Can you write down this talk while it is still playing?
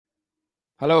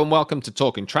Hello and welcome to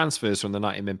Talking Transfers from the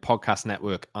 90 Min Podcast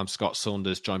Network. I'm Scott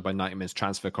Saunders, joined by 90 Min's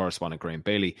transfer correspondent Graham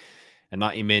Bailey. And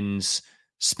 90 Min's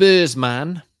Spurs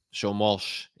man, Sean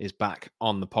Walsh, is back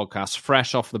on the podcast,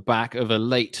 fresh off the back of a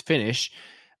late finish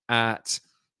at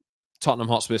Tottenham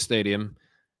Hotspur Stadium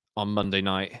on Monday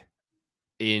night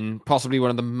in possibly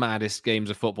one of the maddest games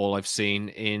of football I've seen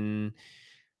in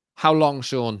how long,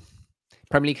 Sean?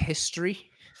 Premier League history?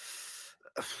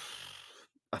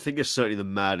 I think it's certainly the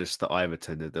maddest that I've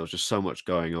attended. There was just so much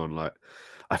going on. Like,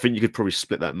 I think you could probably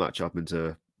split that match up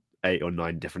into 8 or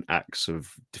 9 different acts of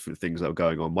different things that were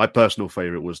going on. My personal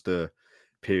favourite was the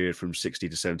period from 60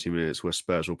 to 70 minutes where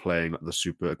Spurs were playing like the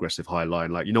super aggressive high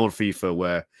line. Like, you know, on FIFA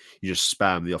where you just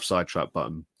spam the offside trap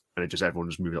button and everyone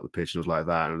just moved up the pitch. And it was like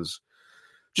that. And it was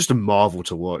just a marvel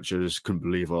to watch. I just couldn't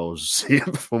believe I was seeing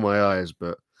it before my eyes.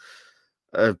 But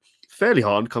fairly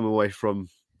hard coming away from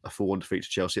a 4-1 defeat to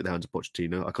Chelsea at the hands of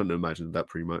Pochettino. I couldn't imagine that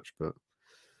pretty much, but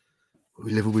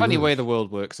we live and we Funny learn. way the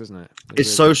world works, isn't it?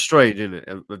 It's so strange, isn't it?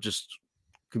 I'm just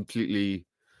completely...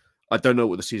 I don't know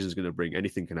what the season's going to bring.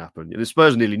 Anything can happen. And the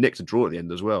Spurs nearly nicked a draw at the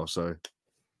end as well, so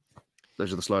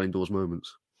those are the sliding doors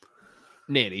moments.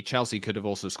 Nearly. Chelsea could have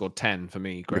also scored 10 for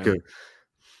me, Graham. Okay.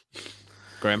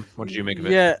 Graham, what did you make of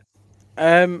it? Yeah,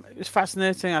 it was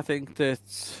fascinating. I think that...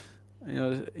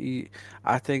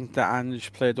 I think that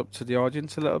Ange played up to the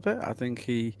audience a little bit. I think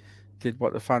he did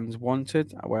what the fans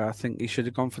wanted, where I think he should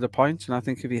have gone for the points. And I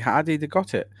think if he had, he'd have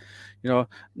got it. You know,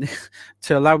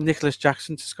 to allow Nicholas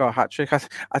Jackson to score a hat-trick.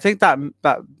 I think that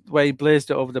way he blazed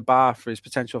it over the bar for his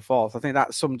potential fourth, I think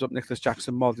that summed up Nicholas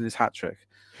Jackson more than his hat-trick.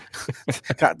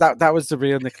 that was the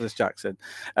real Nicholas Jackson.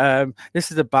 This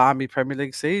is the balmy Premier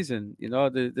League season, you know,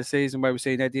 the season where we're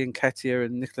seeing Eddie Nketiah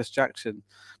and Nicholas Jackson,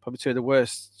 probably two of the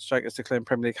worst strikers to claim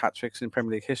Premier League hat-tricks in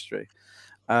Premier League history.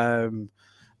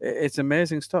 It's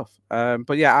amazing stuff.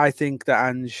 But yeah, I think that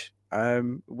Ange,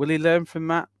 will he learn from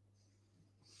that?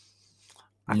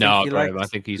 I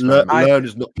think he's learn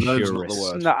is not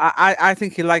the word. No, I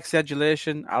think he likes the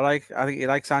adulation. I think he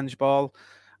likes Ange ball.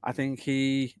 I think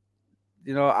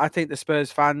I think the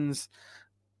Spurs fans,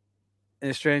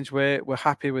 in a strange way, were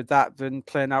happy with that than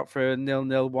playing out for a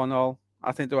 0-0, 1-1.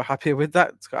 I think they were happier with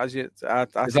that. Is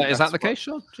that the case,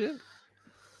 Sean?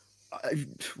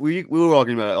 We were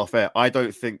arguing about it off air. I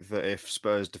don't think that if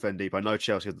Spurs defend deep, I know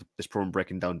Chelsea had this problem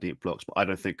breaking down deep blocks, but I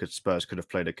don't think that Spurs could have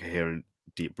played a coherent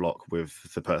deep block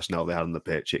with the personnel they had on the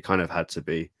pitch. It kind of had to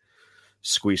be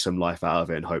squeeze some life out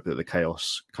of it and hope that the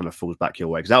chaos kind of falls back your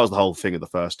way. Because that was the whole thing of the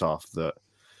first half, that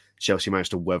Chelsea managed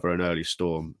to weather an early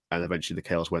storm and eventually the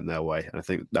chaos went their way. And I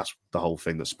think that's the whole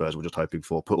thing that Spurs were just hoping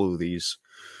for. Put all these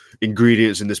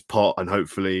ingredients in this pot and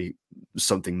hopefully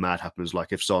something mad happens.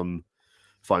 Like if Son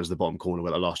finds the bottom corner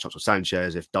with the last chance of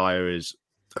Sanchez, if Dyer is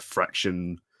a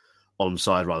fraction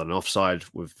onside rather than offside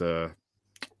with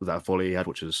that volley he had,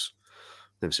 which is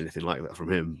never seen anything like that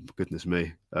from him. Goodness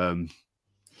me.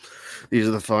 These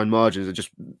are the fine margins. It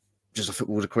just a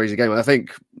football was a crazy game. And I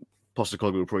think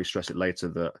Postecoglou will probably stress it later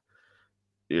that,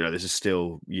 you know, this is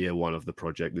still year one of the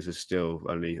project. This is still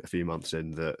only a few months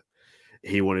in, that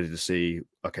he wanted to see,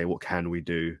 okay, what can we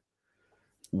do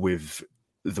with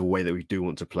the way that we do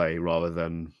want to play rather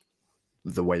than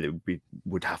the way that we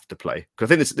would have to play. Because I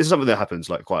think this is something that happens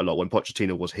like quite a lot. When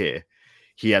Pochettino was here,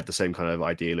 he had the same kind of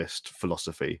idealist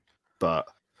philosophy, but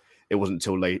it wasn't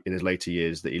until late in his later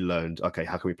years that he learned, okay,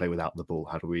 how can we play without the ball?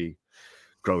 How do we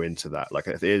grow into that? Like,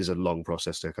 it is a long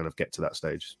process to kind of get to that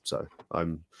stage. So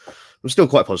I'm still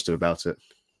quite positive about it.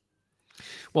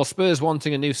 Well, Spurs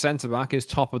wanting a new centre-back is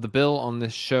top of the bill on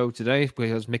this show today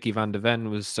because Mickey van der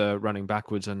Ven was running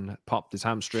backwards and popped his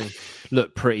hamstring.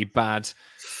 Looked pretty bad.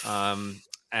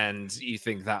 And you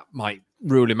think that might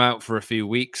rule him out for a few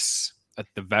weeks at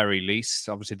the very least.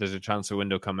 Obviously, there's a transfer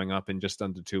window coming up in just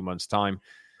under 2 months' time.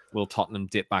 Will Tottenham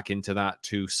dip back into that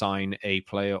to sign a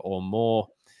player or more?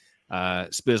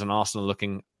 Spurs and Arsenal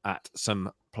looking at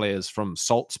some players from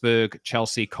Salzburg.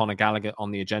 Chelsea, Conor Gallagher on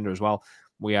the agenda as well.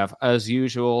 We have, as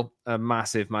usual, a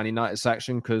massive Man United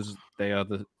section because they are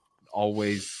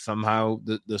always somehow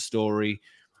the story.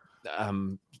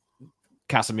 Casemiro,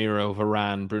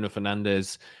 Varane, Bruno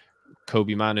Fernandes,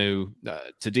 Kobe Manu,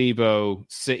 Todibo,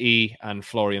 City, and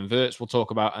Florian Wirtz we'll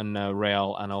talk about, and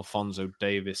Real and Alphonso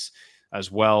Davies as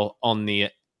well on the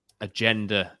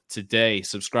agenda today.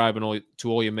 Subscribe on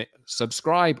all your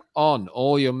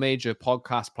major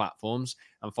podcast platforms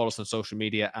and follow us on social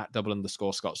media at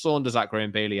 @_Scott Saunders, at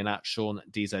Graham Bailey, and at Sean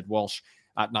DZ Walsh,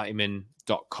 at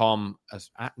 90min.com.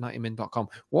 At 90min.com.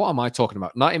 What am I talking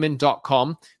about?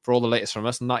 90min.com for all the latest from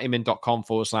us.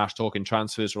 90min.com/talking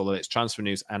transfers for all the latest transfer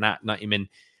news, and at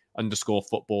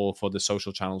 90min_football for the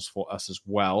social channels for us as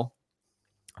well.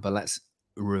 But let's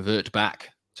revert back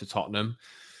to Tottenham.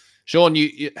 Sean,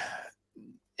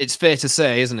 it's fair to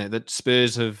say, isn't it, that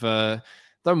Spurs have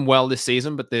done well this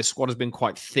season, but their squad has been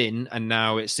quite thin, and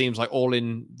now it seems like all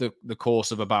in the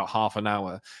course of about half an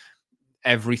hour,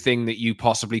 everything that you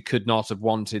possibly could not have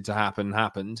wanted to happen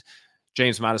happened.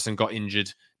 James Maddison got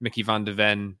injured. Mickey van der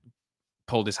Ven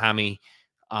pulled his hammy.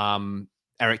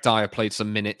 Eric Dyer played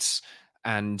some minutes,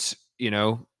 and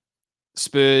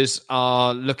Spurs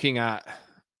are looking at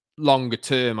longer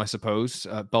term, I suppose,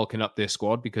 bulking up their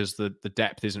squad because the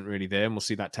depth isn't really there, and we'll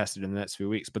see that tested in the next few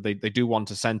weeks. But they do want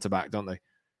a centre back, don't they?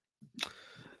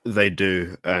 They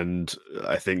do, and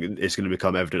I think it's going to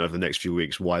become evident over the next few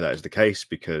weeks why that is the case,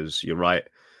 because you're right.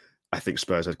 I think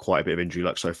Spurs had quite a bit of injury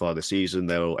luck so far this season.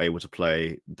 They were able to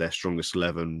play their strongest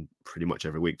 11 pretty much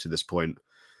every week to this point.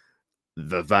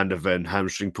 The Van der Ven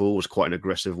hamstring pull was quite an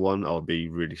aggressive one. I'll be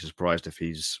really surprised if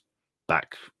he's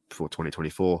back for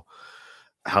 2024.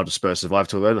 How does Spurs survive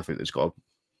till then? I think they've got to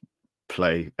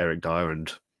play Eric Dyer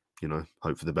and,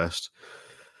 hope for the best.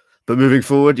 But moving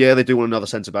forward, yeah, they do want another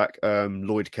centre-back.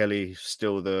 Lloyd Kelly,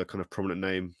 still the kind of prominent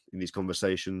name in these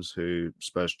conversations, who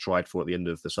Spurs tried for at the end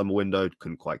of the summer window,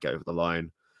 couldn't quite get over the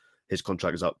line. His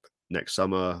contract is up next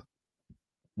summer.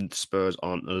 Spurs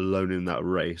aren't alone in that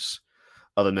race.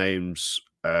 Other names,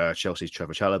 Chelsea's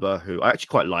Trevor Chalobah, who I actually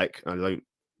quite like. I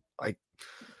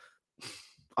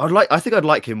think I'd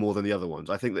like him more than the other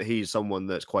ones. I think that he's someone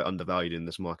that's quite undervalued in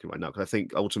this market right now, because I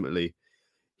think ultimately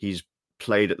he's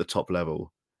played at the top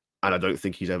level, and I don't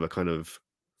think he's ever kind of,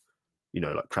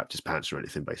 crapped his pants or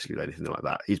anything, basically, or anything like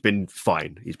that. He's been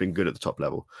fine. He's been good at the top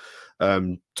level.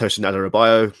 Tosin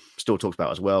Adarabioyo still talked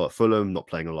about as well at Fulham, not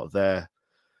playing a lot there.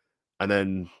 And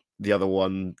then the other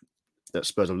one that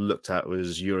Spurs have looked at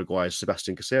was Uruguay's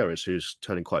Sebastian Caceres, who's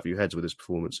turning quite a few heads with his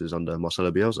performances under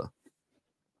Marcelo Bielsa.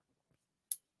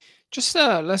 Just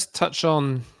let's touch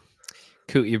on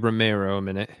Cuti Romero a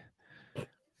minute.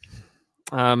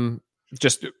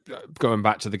 Just going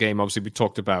back to the game, obviously we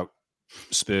talked about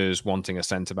Spurs wanting a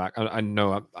centre-back. I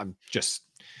know I'm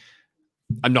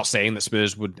not saying that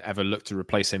Spurs would ever look to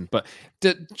replace him, but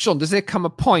Sean, does there come a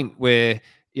point where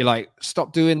you're like,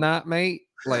 stop doing that, mate?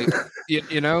 Like,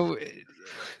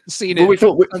 seen it. Well, we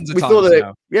thought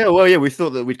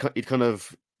that he'd kind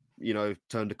of,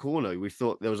 turned a corner. We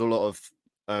thought there was a lot of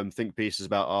think pieces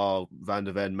about Van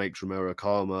der Ven makes Romero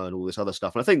calmer and all this other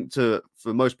stuff. And I think for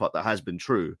the most part that has been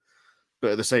true.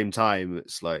 But at the same time,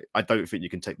 it's like, I don't think you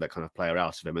can take that kind of player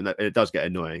out of him. And it does get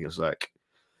annoying. It's like,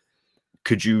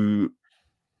 could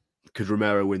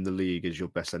Romero win the league as your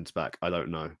best centre-back? I don't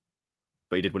know.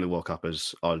 But he did win a World Cup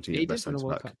as Argentina's best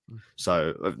centre-back.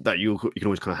 So that you can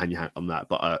always kind of hang your hat on that.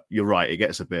 But you're right, it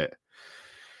gets a bit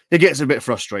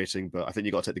frustrating, but I think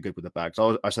you got to take the good with the bad.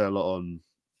 So I say a lot on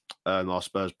our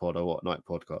Spurs pod or What Night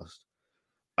podcast.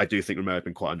 I do think Romero has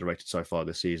been quite underrated so far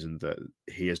this season, that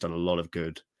he has done a lot of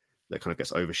good that kind of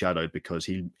gets overshadowed because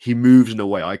he moves in a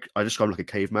way. I describe him like a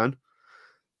caveman,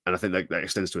 and I think that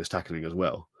extends to his tackling as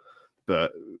well.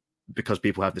 But because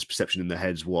people have this perception in their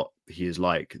heads what he is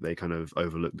like, they kind of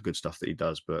overlook the good stuff that he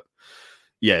does. But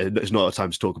yeah, it's not a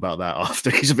time to talk about that after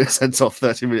he's been sent off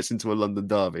 30 minutes into a London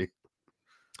derby.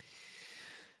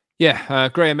 Yeah,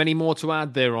 Graham, any more to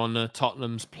add there on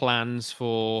Tottenham's plans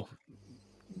for,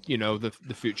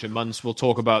 the future months? We'll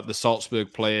talk about the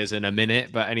Salzburg players in a minute,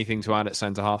 but anything to add at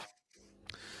centre-half?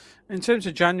 In terms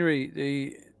of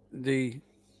January, the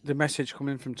message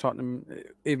coming from Tottenham,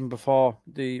 even before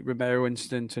the Romero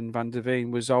incident and Van der Ven,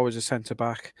 was always a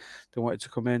centre-back. They wanted to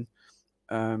come in.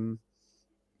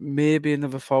 Maybe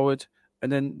another forward.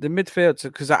 And then the midfield,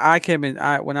 because I came in,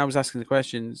 when I was asking the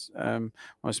questions, when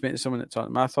I was speaking to someone at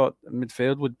Tottenham, I thought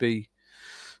midfield would be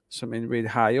something really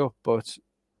high up, but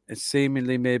it's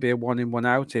seemingly maybe a one in, one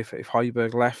out. If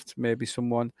Højbjerg left, maybe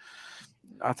someone.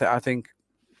 I think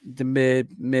they may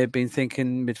have been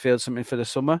thinking midfield something for the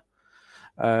summer.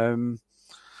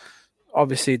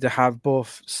 Obviously, they have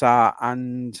both Sarr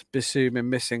and Bissouma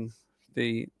missing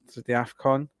the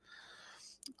AFCON.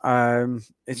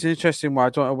 It's an interesting one. I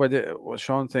don't know what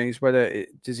Sean thinks.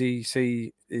 Does he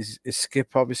see is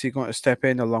Skip obviously going to step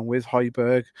in along with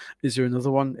Højbjerg? Is there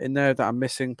another one in there that I'm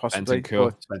missing possibly?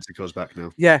 Bentancur's back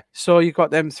now. Yeah, so you've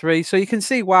got them three. So you can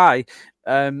see why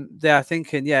they are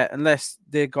thinking, unless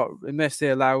they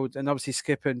allowed, and obviously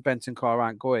Skip and Bentancur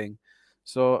aren't going.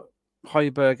 So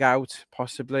Højbjerg out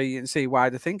possibly. You can see why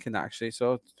they're thinking actually.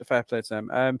 So fair play to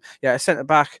them. A centre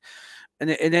back. And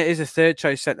it is a third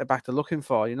choice centre back they're looking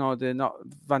for. They're not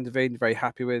Van der Ven very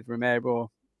happy with.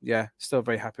 Romero, still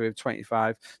very happy with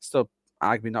 25. Still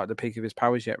arguably not at the peak of his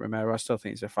powers yet, Romero. I still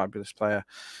think he's a fabulous player.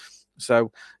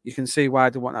 So you can see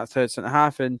why they want that third centre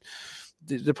half. And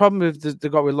the problem they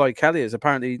got with Lloyd Kelly is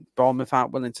apparently Bournemouth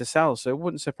aren't willing to sell, so it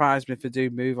wouldn't surprise me if they do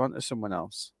move on to someone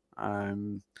else.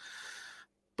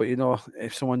 But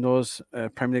if someone knows a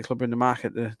Premier League club in the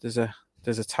market, there's a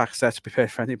tax there to be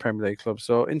paid for any Premier League club.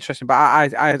 So interesting, but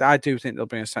I do think they'll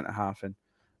bring a centre half in.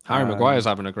 Harry Maguire's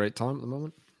having a great time at the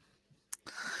moment.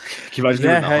 Can you imagine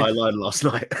doing that high line last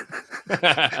night?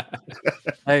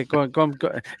 Hey, go on.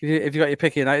 If you got your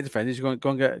picky United defenders, you go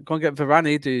and get Varane.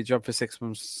 He'd do your job for 6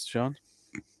 months, Sean.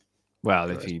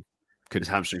 Well, if he could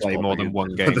hamstrings play more than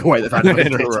one game the way they've had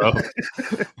in a row.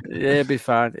 Yeah,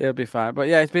 it'll be fine. But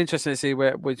yeah, it's been interesting to see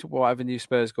what avenue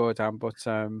Spurs go down. But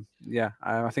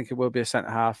I think it will be a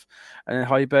centre half, and then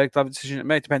Højbjerg. They'll have a decision to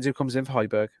make. Depends who comes in for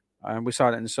Højbjerg. We saw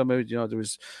it in the summer. There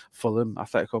was Fulham,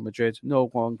 Atletico Madrid. No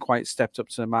one quite stepped up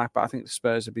to the mark, but I think the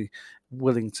Spurs would be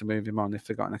willing to move him on if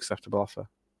they got an acceptable offer.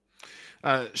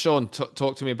 Sean,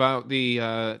 talk to me about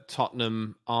the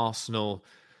Tottenham Arsenal.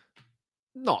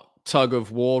 Not tug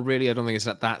of war, really. I don't think it's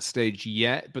at that stage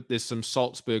yet, but there's some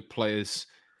Salzburg players.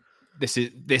 This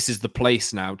is the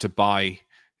place now to buy,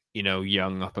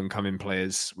 young up and coming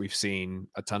players. We've seen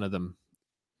a ton of them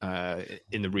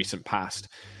in the recent past.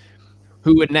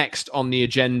 Who are next on the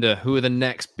agenda? Who are the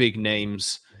next big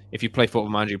names? If you play Football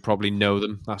Manager, you probably know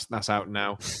them. That's out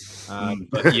now.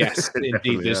 But yes,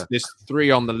 indeed, there's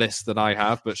 3 on the list that I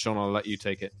have. But Sean, I'll let you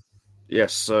take it.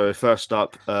 Yes. So first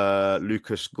up,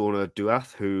 Lucas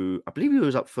Gorner-Duath, who I believe he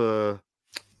was up for.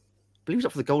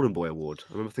 The Golden Boy Award.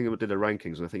 I remember thinking we did the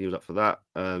rankings, and I think he was up for that.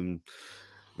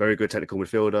 Very good technical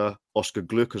midfielder. Oscar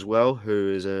Gluck as well,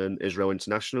 who is an Israel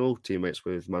international, teammates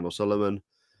with Manuel Solomon.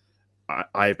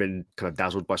 I've been kind of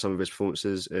dazzled by some of his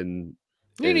performances in.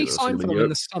 He signed for them in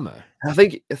the summer. I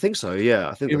think so. Yeah,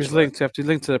 I think he was linked to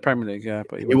the Premier League. Yeah,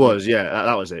 but he was. Yeah,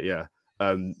 that was it. Yeah,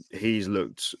 he's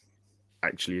looked.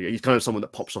 Actually, he's kind of someone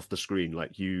that pops off the screen.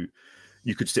 Like you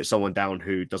could sit someone down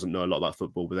who doesn't know a lot about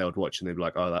football, but they would watch and they'd be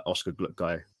like, "Oh, that Oscar Gluck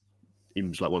guy,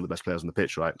 he's like one of the best players on the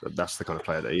pitch, right?" That's the kind of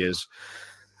player that he is.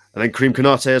 And then Karim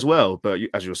Konate as well. But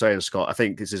as you were saying, Scott, I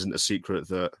think this isn't a secret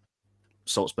that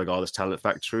Salzburg are this talent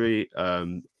factory.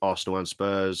 Arsenal and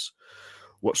Spurs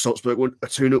watched Salzburg win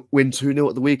 2-0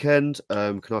 at the weekend.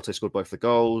 Konate scored both the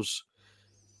goals.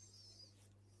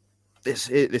 This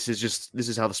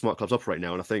is how the smart clubs operate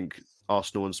now, and I think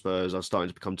Arsenal and Spurs are starting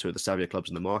to become 2 of the savvier clubs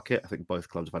in the market. I think both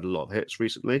clubs have had a lot of hits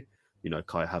recently.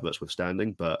 Kai Havertz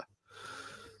withstanding, but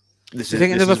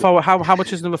forward? How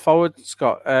much is number forward,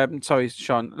 Scott? Sorry,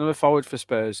 Sean. Number forward for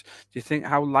Spurs.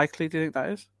 How likely do you think that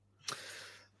is?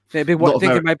 Maybe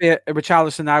it might be a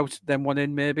Richarlison out, then one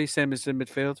in, maybe same as in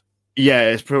midfield. Yeah,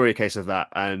 it's probably a case of that,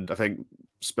 and I think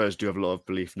Spurs do have a lot of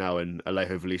belief now in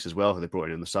Alejo Valise as well, who they brought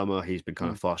in the summer. He's been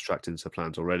kind of fast-tracked into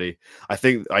plans already. I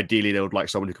think ideally they would like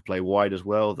someone who could play wide as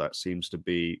well. That seems to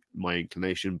be my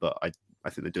inclination, but I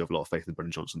think they do have a lot of faith in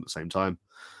Brennan Johnson at the same time.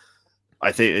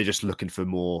 I think they're just looking for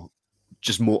more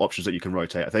options that you can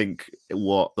rotate. I think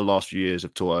what the last few years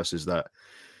have taught us is that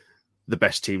the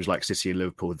best teams like City and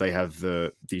Liverpool, they have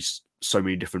these so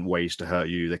many different ways to hurt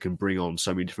you. They can bring on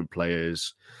so many different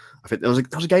players. I think there was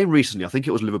a game recently, I think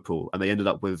it was Liverpool, and they ended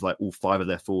up with like all 5 of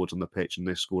their forwards on the pitch and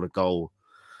they scored a goal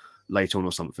late on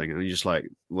or something. And you're just like,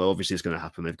 well, obviously it's going to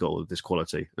happen. They've got all this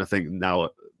quality. And I think now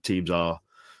teams are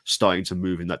starting to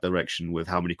move in that direction with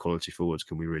how many quality forwards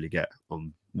can we really get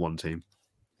on one team.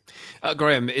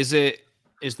 Graham, is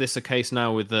this a case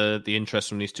now with the interest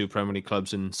from these 2 Premier League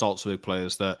clubs in Salzburg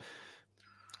players that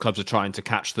clubs are trying to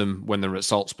catch them when they're at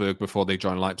Salzburg before they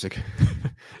join Leipzig?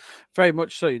 Very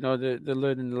much so. They're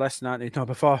learning the lesson, aren't they?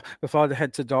 Before they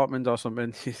head to Dortmund or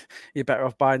something, you're better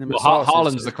off buying them. Well,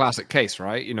 Haaland's the classic case,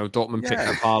 right? Dortmund picked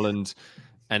up Haaland,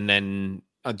 and then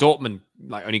Dortmund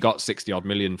only got 60 odd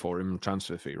million for him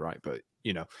transfer fee, right? But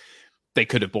they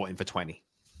could have bought him for 20.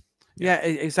 Yeah,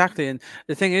 exactly. And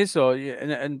the thing is, though,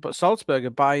 but Salzburg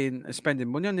are spending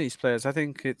money on these players. I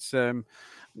think it's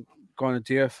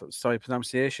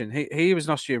pronunciation. He was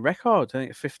an Austrian record. I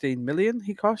think 15 million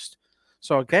he cost.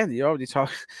 So again, you already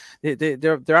talk. They're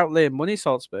outlaying money,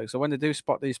 Salzburg. So when they do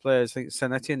spot these players, I think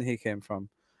Saint Etienne he came from.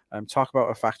 Talk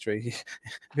about a factory.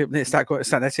 People need to start going to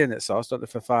Saint Etienne at source, don't they?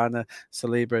 Fofana,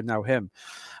 Saliba, and now him.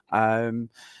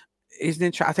 He's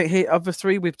an I think of the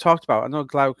 3 we've talked about. I know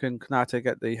Glauc and Konate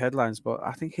get the headlines, but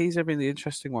I think he's a really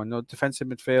interesting one. Defensive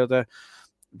midfielder,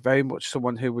 very much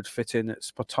someone who would fit in at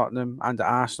Tottenham and at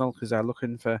Arsenal because they're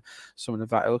looking for someone of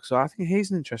that ilk. So I think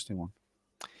he's an interesting one.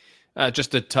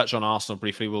 Just to touch on Arsenal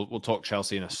briefly, we'll talk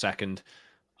Chelsea in a second.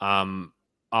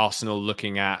 Arsenal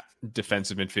looking at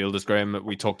defensive midfielders, Graham.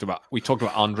 We talked about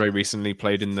Andre recently,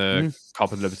 played in the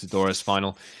Copa Libertadores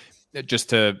final. Just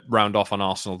to round off on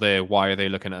Arsenal there, why are they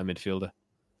looking at a midfielder?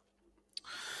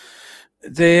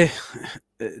 It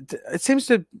seems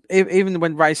to, even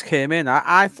when Rice came in,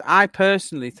 I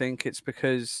personally think it's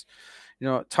because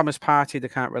Thomas Partey they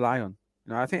can't rely on.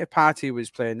 I think if Partey was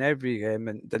playing every game,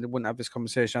 and then they wouldn't have this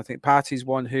conversation. I think Partey's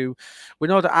one who we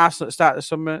know that Arsenal at the start of the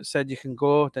summer said you can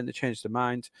go, then they changed their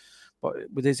mind. But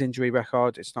with his injury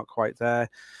record, it's not quite there.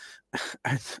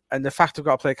 And the fact I've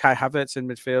got to play Kai Havertz in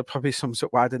midfield probably sums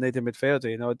up why they need a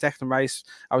midfielder. Declan Rice,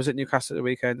 I was at Newcastle at the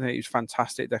weekend, and he was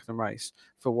fantastic, Declan Rice,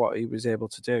 for what he was able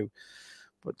to do.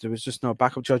 But there was just no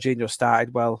backup. Jorginho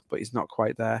started well, but he's not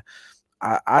quite there.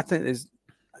 I think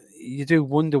you do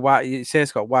wonder why. You say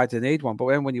Scott, why do they need one? But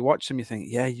when you watch them, you think,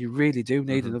 yeah, you really do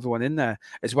need another one in there.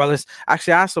 As well as,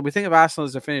 actually, Arsenal, we think of Arsenal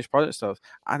as a finished product stuff.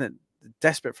 And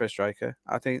desperate for a striker.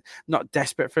 I think not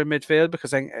desperate for a midfield,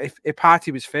 because if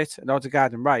Partey was fit and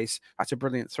Odegaard and Rice, that's a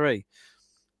brilliant three.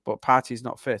 But Partey's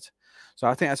not fit. So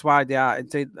I think that's why they are.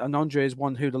 And Andre is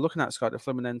one who they're looking at, Scott, the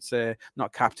Fluminense,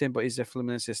 not captain, but he's a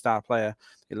Fluminense star player.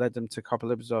 He led them to Copa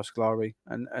Libertadores glory,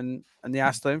 and they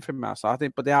are still in for him now. So I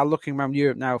think, but they are looking around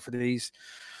Europe now for these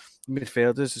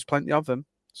midfielders. There's plenty of them.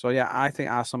 So yeah, I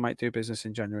think Arsenal might do business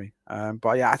in January.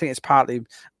 But yeah, I think it's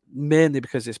mainly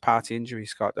because this Partey injury,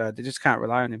 Scott. They just can't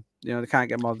rely on him. They can't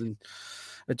get more than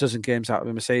a dozen games out of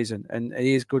him a season, and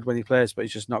he is good when he plays, but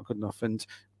he's just not good enough. And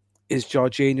is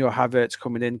Jorginho or Havertz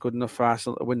coming in good enough for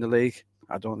Arsenal to win the league?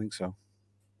 I don't think so.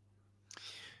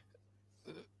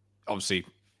 Obviously,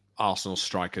 Arsenal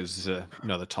strikers is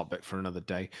another topic for another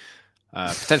day.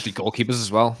 Potentially goalkeepers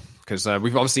as well, because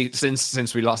we've obviously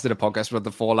since we last did a podcast about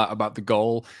the fallout about the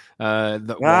goal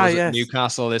that was at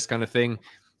Newcastle, this kind of thing.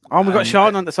 Oh, we got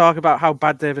Sean on to talk about how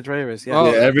bad David Raya is. Yeah,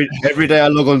 every day I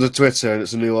log onto Twitter and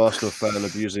it's a new Arsenal fan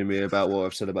abusing me about what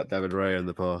I've said about David Raya in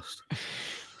the past.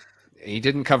 He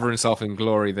didn't cover himself in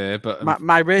glory there, but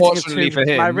my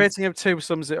rating of 2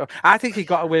 sums it up. I think he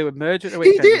got away with murder at the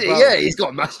weekend. He did, yeah. He's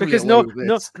got massively because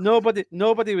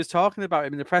nobody was talking about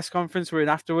him in the press conference. We're in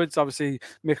afterwards. Obviously,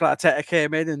 Mikel Arteta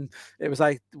came in, and it was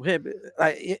like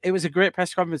it was a great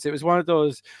press conference. It was one of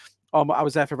those. I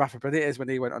was there for Rafa Benitez when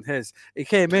he went on his. He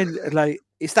came in and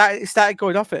he started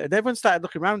going off it, and everyone started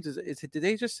looking around. Did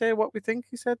he just say what we think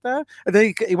he said there? And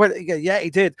then he went, yeah, he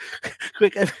did.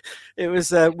 Quick, it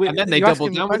was. And then they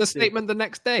doubled down with a statement the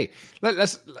next day.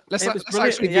 Let's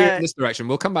actually veer in this direction.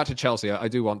 We'll come back to Chelsea. I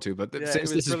do want to, but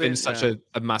since this has been such a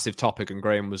massive topic, and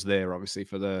Graham was there obviously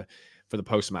for the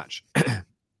post match.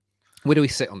 Where do we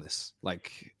sit on this?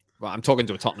 Well, I'm talking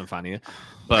to a Tottenham fan here,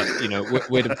 but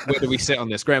where do we sit on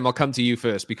this? Graham, I'll come to you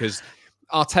first, because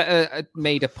Arteta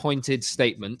made a pointed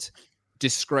statement.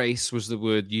 Disgrace was the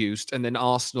word used, and then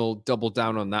Arsenal doubled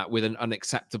down on that with an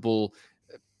unacceptable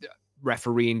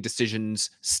refereeing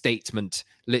decisions statement,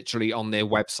 literally on their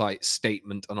website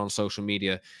statement and on social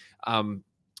media.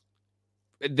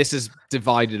 This is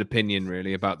divided opinion,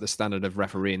 really, about the standard of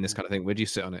refereeing, this kind of thing. Where do you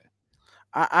sit on it?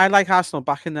 I like Arsenal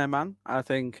backing their man. I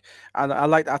think I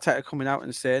like Arteta coming out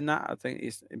and saying that. I think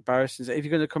it's embarrassing. If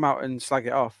you're going to come out and slag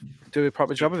it off, do a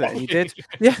proper job of it. And he did.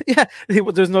 Yeah. There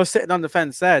was no sitting on the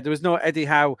fence there. There was no Eddie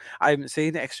Howe. I haven't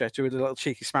seen it extra with a little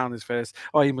cheeky smile on his face.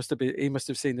 Oh, he must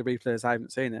have seen the replays. I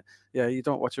haven't seen it. Yeah, you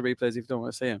don't watch the replays if you don't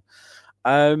want to see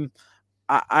him.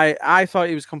 I thought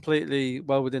he was completely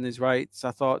well within his rights.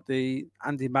 I thought the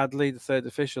Andy Madley, the third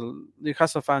official,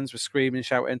 Newcastle fans were screaming,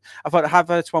 shouting. I thought the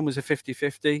Havertz one was a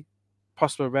 50-50,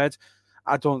 possible red.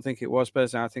 I don't think it was,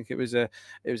 personally. I think it was a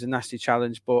nasty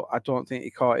challenge, but I don't think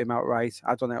he caught him outright.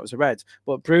 I don't think it was a red.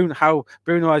 But Bruno,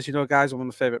 as you know, guys, one of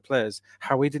my favourite players,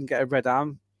 how he didn't get a red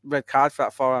card for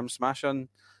that forearm smash on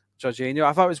Jorginho.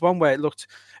 I thought it was one where it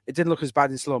didn't look as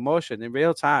bad in slow motion. In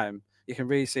real time, you can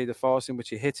really see the force in which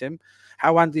he hit him.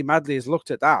 How Andy Madley has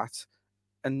looked at that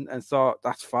and thought,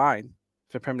 that's fine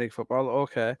for Premier League football,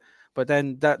 okay. But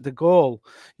then the goal,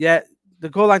 the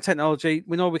goal line technology,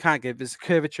 we know we can't give. There's a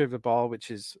curvature of the ball,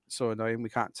 which is so annoying, we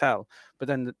can't tell. But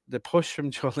then the push from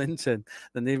Joe Linton,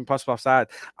 then even possible offside,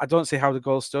 I don't see how the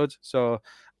goal stood. So,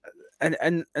 and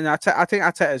I think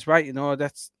Arteta is right,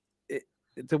 that's it.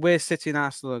 The way City and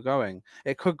Arsenal are going,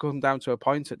 it could come down to a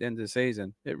point at the end of the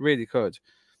season. It really could.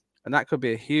 And that could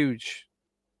be a huge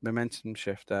momentum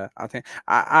shift there. I think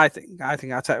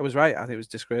Arteta was right. I think it was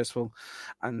disgraceful,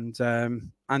 and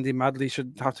Andy Madley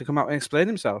should have to come out and explain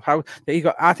himself. How he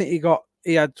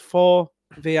had 4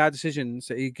 VAR decisions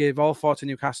that he gave all 4 to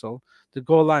Newcastle. The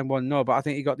goal line one, no, but I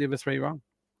think he got the other 3 wrong,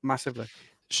 massively.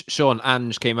 Sean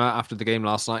Ange came out after the game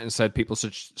last night and said people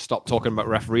should stop talking about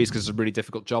referees because it's a really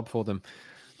difficult job for them.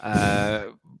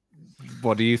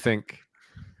 What do you think?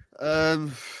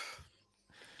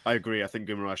 I agree. I think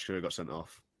Guimaraes should have got sent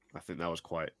off. I think that was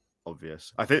quite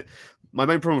obvious. I think my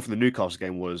main problem from the Newcastle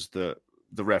game was that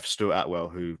the ref, Stuart Atwell,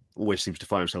 who always seems to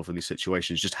find himself in these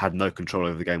situations, just had no control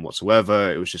over the game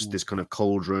whatsoever. It was just this kind of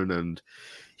cauldron, and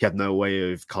he had no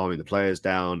way of calming the players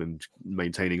down and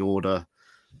maintaining order.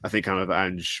 I think kind of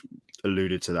Ange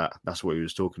alluded to that. That's what he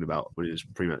was talking about when he was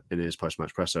in his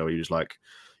post-match presser. He was like,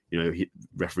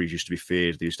 referees used to be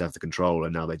feared, they used to have the control,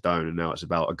 and now they don't. And now it's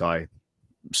about a guy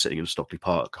sitting in Stockley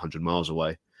Park 100 miles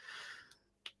away.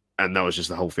 And that was just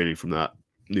the whole feeling from that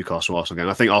Newcastle-Arsenal game.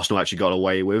 I think Arsenal actually got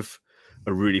away with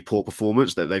a really poor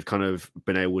performance, that they've kind of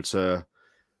been able to,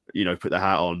 put their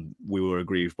hat on. We were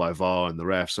aggrieved by VAR and the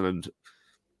refs. And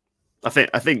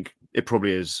I think it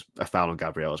probably is a foul on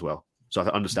Gabriel as well. So I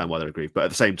understand why they're aggrieved. But at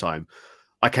the same time,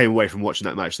 I came away from watching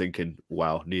that match thinking,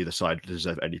 wow, neither side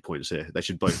deserve any points here. They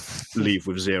should both leave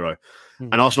with 0.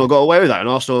 And Arsenal got away with that. And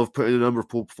Arsenal have put in a number of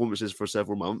poor performances for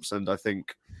several months. And I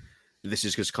think this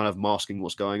is just kind of masking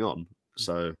what's going on.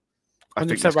 So I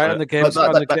 100% right on the game. On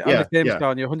the game's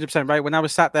gone. You're 100% right. When I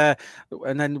was sat there,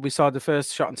 and then we saw the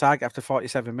first shot on target after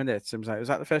 47 minutes, I was like, "Was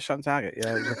that the first shot on target?"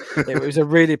 Yeah, it was a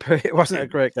really. It wasn't a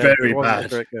great game. Very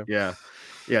bad. Yeah.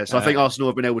 So I think Arsenal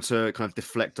have been able to kind of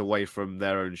deflect away from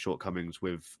their own shortcomings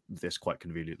with this quite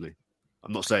conveniently.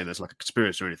 I'm not saying there's like a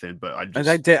conspiracy or anything, but I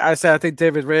think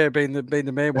David Raya being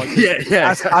the main one.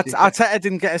 Arteta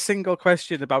didn't get a single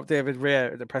question about David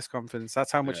Raya at the press conference.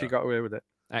 That's how much he got away with it.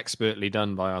 Expertly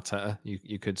done by Arteta,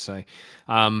 you could say.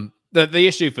 The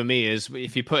issue for me is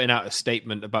if you're putting out a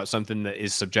statement about something that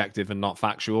is subjective and not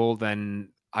factual, then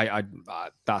I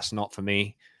that's not for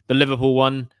me. The Liverpool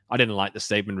one, I didn't like the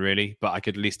statement really, but I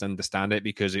could at least understand it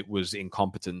because it was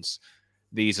incompetence.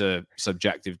 These are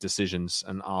subjective decisions,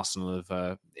 and Arsenal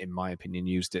have, in my opinion,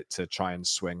 used it to try and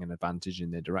swing an advantage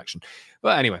in their direction.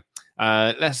 But anyway,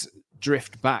 let's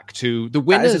drift back to the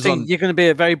winners. You're going to be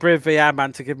a very brave VR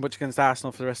man to give much against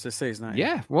Arsenal for the rest of the season, aren't you?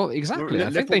 Yeah, well, exactly.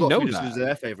 I think they know that. Was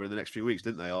their favour in the next few weeks,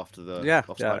 didn't they? After the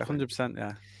 100%.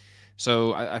 Yeah.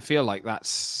 So I feel like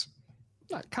that's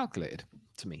calculated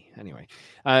to me. Anyway,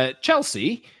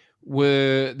 Chelsea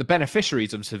were the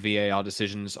beneficiaries of some VAR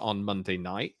decisions on Monday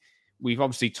night. We've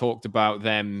obviously talked about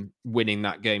them winning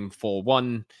that game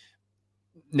 4-1.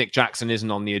 Nick Jackson isn't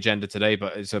on the agenda today,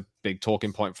 but it's a big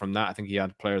talking point from that. I think he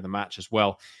had player of the match as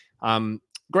well. Graham,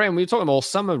 we were talking all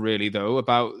summer, really, though,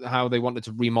 about how they wanted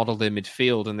to remodel their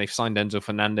midfield, and they've signed Enzo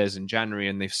Fernandez in January,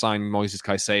 and they've signed Moises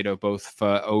Caicedo, both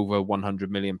for over £100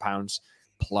 million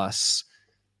plus.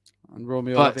 And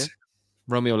Romeo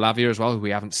Lavia as well, who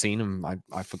we haven't seen, and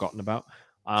I've forgotten about.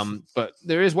 But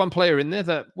there is one player in there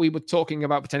that we were talking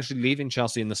about potentially leaving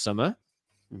Chelsea in the summer.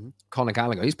 Mm-hmm. Conor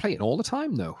Gallagher. He's playing all the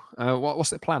time, though.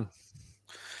 What's the plan?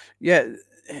 Yeah,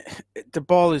 the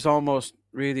ball is almost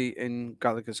really in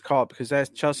Gallagher's court because there's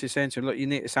Chelsea saying to him, look, you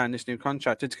need to sign this new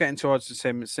contract. It's getting towards the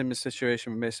similar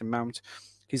situation with Mason Mount.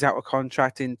 He's out of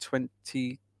contract in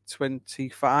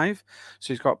 2025.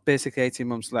 So he's got basically 18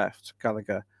 months left,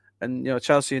 Gallagher. And,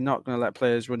 Chelsea are not going to let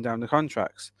players run down the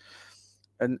contracts.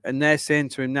 And they're saying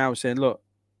to him now, look,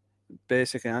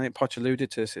 basically, I think Poch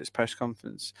alluded to this at his press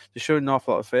conference, they're showing an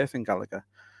awful lot of faith in Gallagher.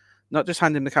 Not just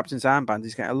handing the captain's armband,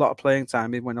 he's getting a lot of playing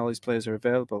time even when all these players are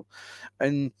available.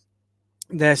 And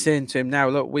they're saying to him now,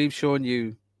 look, we've shown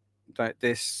you like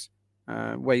this,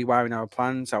 where you are in our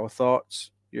plans, our thoughts.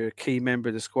 You're a key member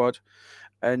of the squad.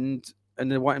 And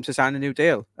they want him to sign a new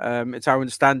deal. It's our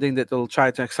understanding that they'll try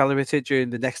to accelerate it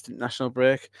during the next international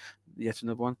break. Yet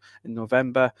another one in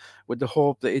November, with the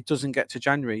hope that it doesn't get to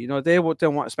January. They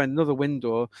don't want to spend another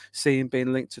window seeing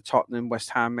being linked to Tottenham, West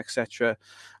Ham, etc.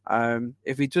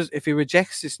 If he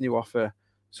rejects this new offer,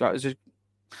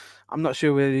 I'm not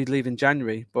sure whether he'd leave in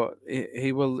January, but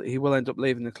he will end up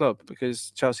leaving the club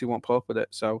because Chelsea won't put up with it.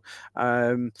 So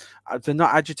they're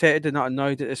not agitated, they're not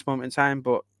annoyed at this moment in time.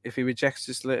 But if he rejects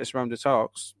this latest round of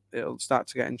talks, it'll start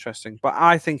to get interesting. But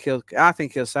I think he'll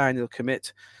sign, he'll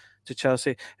commit to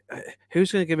Chelsea.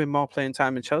 Who's going to give him more playing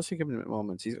time than Chelsea giving him at the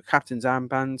moment? He's got captain's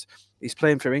armband. He's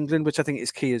playing for England, which I think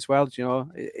is key as well.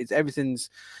 It's everything's.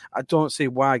 I don't see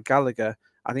why Gallagher.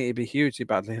 I think he'd be hugely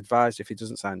badly advised if he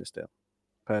doesn't sign this deal.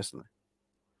 Personally,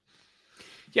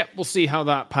 yeah, we'll see how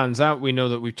that pans out. We know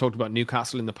that we've talked about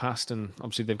Newcastle in the past, and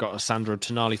obviously they've got a Sandro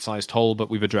Tonali-sized hole,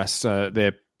 but we've addressed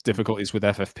their difficulties with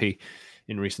FFP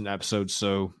in recent episodes.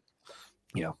 So,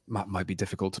 might be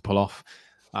difficult to pull off.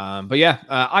 But yeah,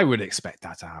 I would expect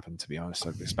that to happen. To be honest,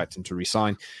 I'd expect him to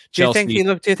resign. Do you think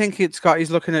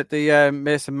he's looking at the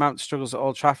Mason Mount struggles at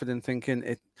Old Trafford and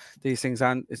thinking these things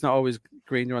aren't? It's not always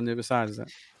greener on the other side, is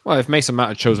it? Well, if Mason Mount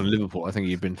had chosen Liverpool, I think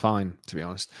he'd been fine. To be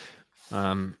honest.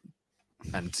 What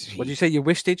did you say? You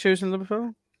wished he'd chosen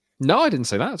Liverpool? No, I didn't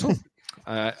say that at all.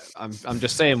 I'm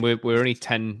just saying we're only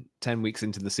 10 weeks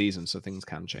into the season, so things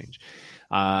can change.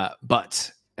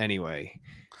 But Anyway,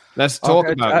 let's talk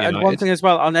about United. And one thing as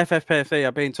well on FFP,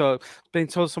 I've been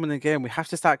told someone in the game we have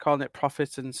to start calling it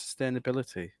profit and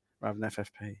sustainability rather than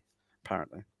FFP.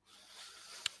 Apparently.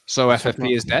 So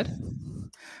FFP is dead?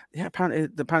 Yeah,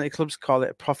 apparently clubs call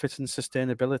it profit and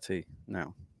sustainability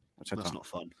now. That's not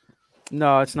fun.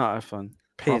 No, it's not fun.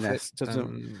 P&S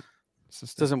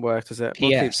doesn't work, does it? PS.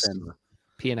 We'll keep saying that.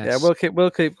 P&S. Yeah,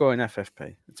 we'll keep going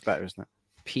FFP. It's better, isn't it?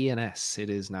 P&S it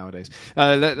is nowadays.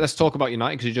 Let's talk about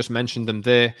United because you just mentioned them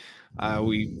there.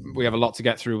 We have a lot to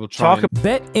get through. We'll try.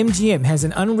 BetMGM has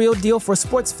an unreal deal for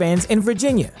sports fans in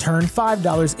Virginia. Turn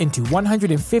 $5 into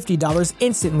 $150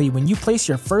 instantly when you place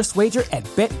your first wager at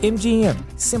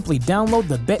BetMGM. Simply download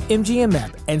the BetMGM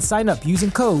app and sign up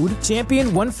using code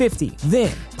Champion150.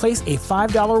 Then place a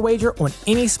 $5 wager on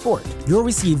any sport. You'll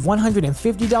receive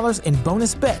 $150 in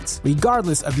bonus bets,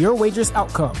 regardless of your wager's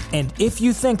outcome. And if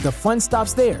you think the fun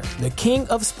stops there, the king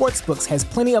of sportsbooks has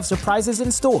plenty of surprises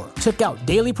in store. Check out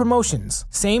daily promotions,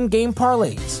 same-game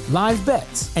parlays, live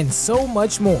bets, and so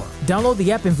much more. Download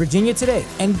the app in Virginia today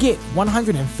and get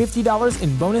 $150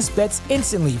 in bonus bets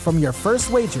instantly from your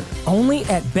first wager. Only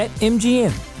at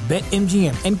BetMGM.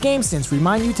 BetMGM and GameSense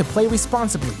remind you to play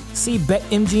responsibly. See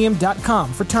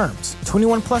BetMGM.com for terms.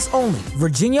 21 plus only.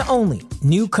 Virginia only.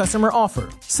 New customer offer.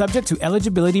 Subject to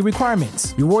eligibility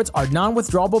requirements. Rewards are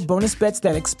non-withdrawable bonus bets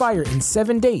that expire in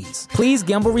 7 days. Please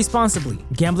gamble responsibly.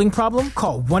 Gambling problem?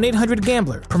 Call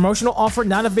 1-800-GAMBLER. Promotional offer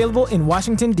not available in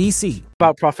Washington, D.C.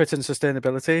 About profit and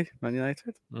sustainability, Man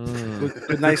United.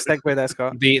 Good, nice segue there,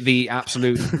 Scott. The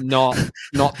absolute not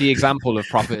the example of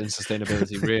profit and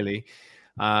sustainability, really.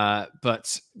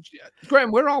 But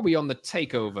Graham, where are we on the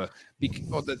takeover?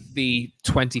 Or the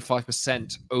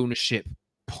 25% ownership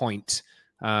point?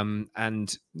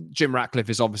 And Jim Ratcliffe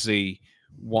is obviously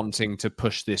wanting to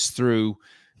push this through.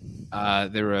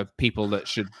 There are people that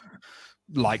should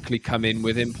likely come in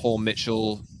with him. Paul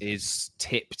Mitchell is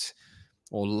tipped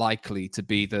or likely to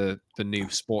be the new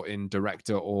sporting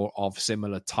director or of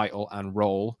similar title and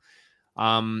role.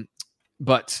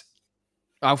 But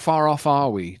how far off are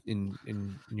we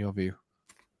in your view?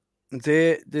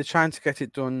 They're trying to get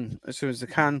it done as soon as they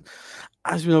can.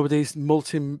 As we know, with these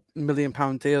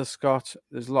multi-million-pound deals, Scott,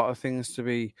 there's a lot of things to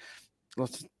be,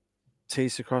 lots of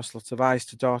T's to cross, lots of I's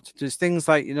to dot. There's things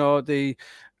like,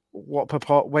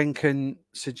 when can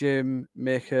Sir Jim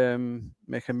make a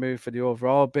move for the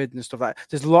overall bid and stuff like that.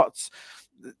 There's lots.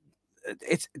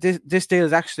 This deal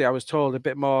is actually, I was told, a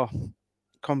bit more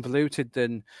convoluted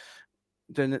than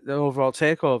the overall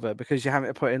takeover, because you have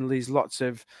to put in these lots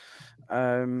of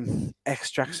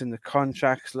extracts in the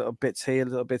contracts, little bits here,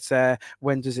 little bits there.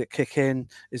 When does it kick in?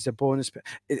 Is the bonus?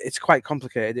 It's quite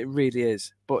complicated. It really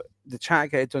is. But they're trying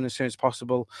to get it done as soon as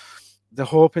possible. They're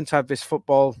hoping to have this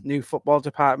new football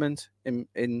department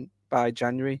in by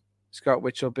January, Scott,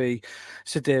 which will be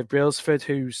Sir Dave Brailsford,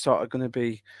 who's sort of going to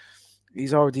be.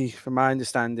 He's already, from my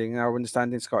understanding, our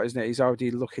understanding, Scott, isn't it? He's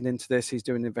already looking into this. He's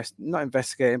doing not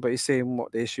investigating, but he's seeing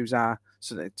what the issues are,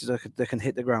 so that they can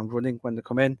hit the ground running when they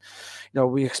come in.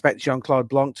 We expect Jean-Claude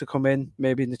Blanc to come in,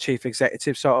 maybe in the chief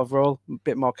executive sort of role, a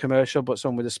bit more commercial, but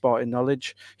some with the sporting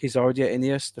knowledge. He's already at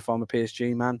Ineos, the former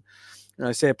PSG man.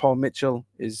 I say Paul Mitchell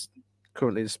is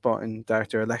currently the sporting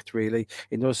director-elect, really.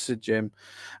 He knows Sir Jim.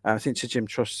 I think Sir Jim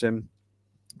trusts him.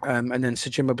 And then Sir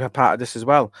Jim will be a part of this as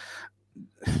well.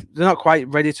 They're not quite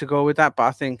ready to go with that, but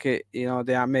I think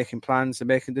they are making plans.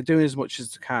 They're doing as much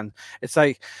as they can. It's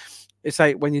like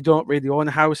when you don't really own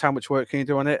a house, how much work can you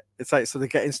do on it? It's like, so they're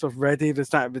getting stuff ready. They're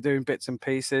starting to doing bits and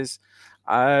pieces.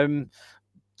 They're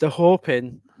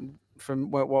hoping, from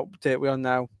what date we're on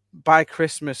now, by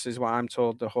Christmas is what I'm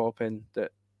told. They're hoping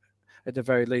that at the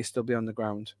very least they'll be on the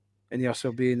ground, and Ineos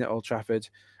will be in at Old Trafford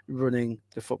running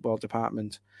the football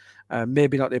department.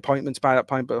 Maybe not the appointments by that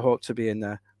point, but hope to be in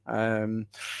there.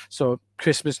 So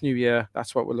Christmas, New Year,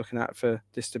 that's what we're looking at for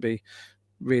this to be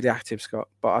really active, Scott.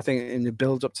 But I think in the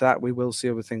build up to that, we will see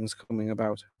other things coming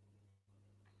about.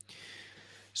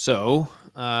 So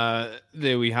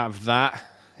there we have that.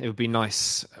 It would be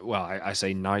nice. Well, I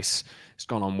say nice. It's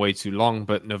gone on way too long,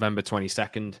 but November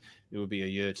 22nd, it will be a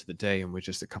year to the day, and we're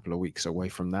just a couple of weeks away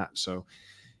from that. So,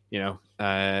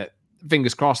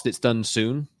 fingers crossed it's done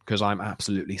soon, because I'm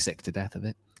absolutely sick to death of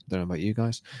it. Don't know about you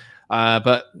guys.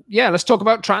 But yeah, let's talk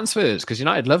about transfers, because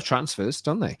United love transfers,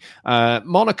 don't they?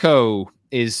 Monaco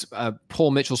is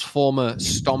Paul Mitchell's former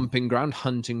stomping ground,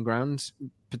 hunting ground,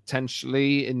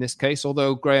 potentially in this case.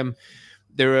 Although, Graham,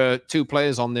 there are two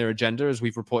players on their agenda, as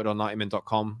we've reported on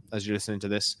 90min.com, as you're listening to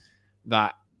this,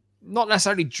 that not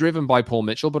necessarily driven by Paul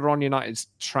Mitchell, but are on United's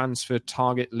transfer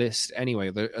target list anyway.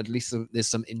 At least there's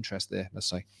some interest there, let's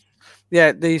say.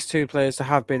 Yeah, these two players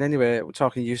have been anyway. We're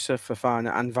talking Yusuf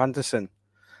Fofana and Vanderson.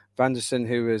 Vanderson,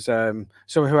 who is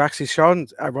someone who actually Sean,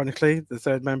 ironically, the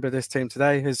third member of this team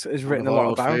today, has written a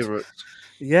lot about. Favorites.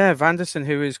 Yeah, Vanderson,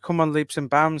 who has come on leaps and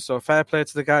bounds. So fair play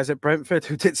to the guys at Brentford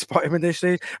who did spot him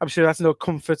initially. I'm sure that's no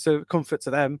comfort to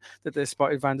them that they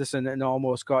spotted Vanderson and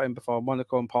almost got him before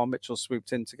Monaco and Paul Mitchell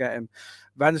swooped in to get him.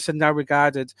 Vanderson now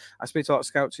regarded, I speak to a lot of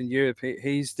scouts in Europe,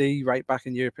 he's the right back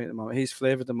in Europe at the moment. He's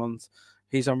flavour of the month.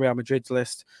 He's on Real Madrid's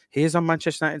list. He is on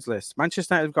Manchester United's list.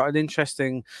 Manchester United have got an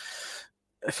interesting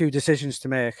a few decisions to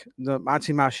make.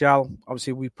 Martin Martial,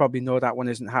 obviously, we probably know that one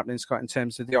isn't happening, Scott, in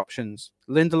terms of the options.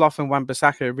 Lindelof and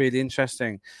Wan-Bissaka are really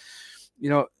interesting. You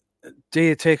know, do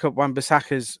you take up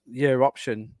Wan-Bissaka's year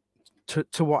option?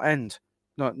 To what end?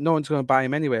 No one's going to buy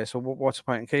him anyway, so what's the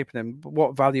point in keeping him?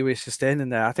 What value is sustaining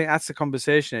there? I think that's the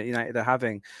conversation that United are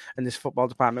having, and this football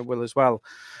department will as well.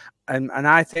 And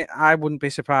I think I wouldn't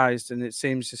be surprised, and it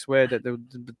seems this way that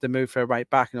the move for a right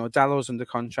back. You know, Dallow's under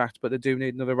contract, but they do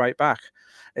need another right back.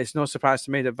 It's no surprise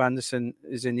to me that Vanderson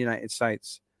is in United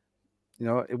sights. You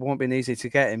know, it won't be easy to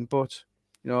get him, but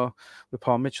you know, with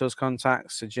Paul Mitchell's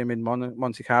contacts, a gym in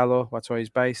Monte Carlo, that's where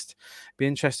he's based. Be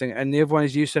interesting. And the other one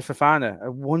is Yusuf Fofana,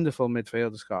 a wonderful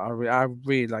midfielder, Scott. I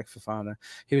really like Fofana.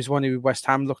 He was one who West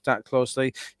Ham looked at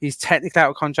closely. He's technically out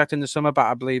of contract in the summer, but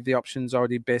I believe the option's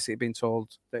already basically been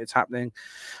told that it's happening.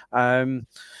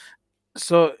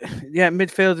 So yeah,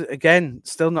 midfield again,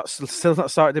 still not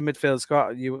started in midfield,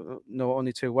 Scott. You know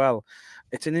only too well.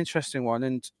 It's an interesting one,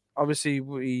 and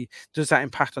obviously, does that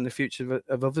impact on the future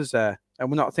of others there? And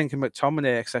we're not thinking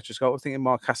McTominay, etc. Scott, we're thinking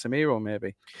more Casemiro,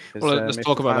 maybe. Well, let's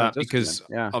talk about that because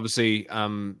obviously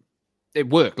it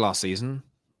worked last season,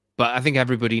 but I think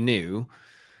everybody knew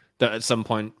that at some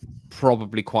point,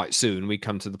 probably quite soon, we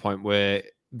come to the point where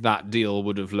that deal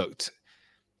would have looked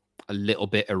a little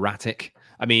bit erratic.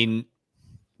 I mean,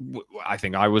 I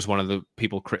think I was one of the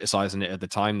people criticizing it at the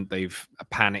time. They've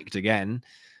panicked again,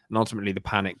 and ultimately the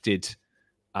panic did.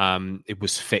 It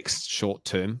was fixed short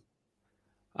term.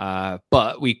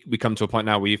 But we come to a point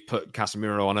now where you've put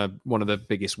Casemiro on one of the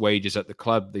biggest wages at the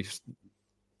club.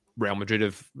 Real Madrid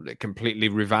have completely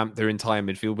revamped their entire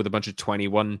midfield with a bunch of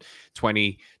 21,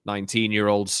 20,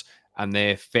 19-year-olds, and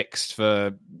they're fixed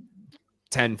for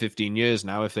 10, 15 years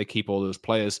now if they keep all those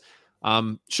players.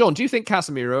 Sean, do you think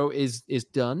Casemiro is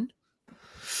done?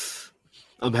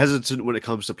 I'm hesitant when it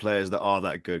comes to players that are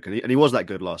that good. And he was that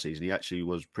good last season. He actually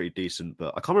was pretty decent.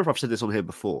 But I can't remember if I've said this on here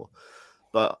before.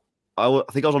 But I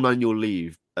think I was on annual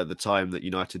leave at the time that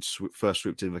United first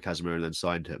swooped in for Casemiro and then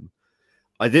signed him.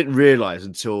 I didn't realise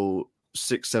until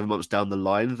 6-7 months down the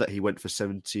line that he went for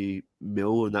 70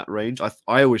 mil in that range. I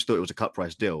always thought it was a cut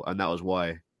price deal. And that was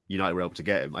why United were able to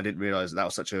get him. I didn't realise that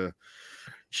was such a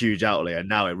huge outlay. And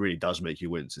now it really does make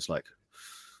you wince. It's like,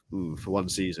 ooh, for one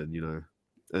season, you know.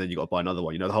 And then you got to buy another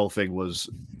one. You know, the whole thing was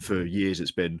for years.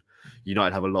 It's been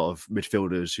United have a lot of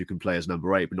midfielders who can play as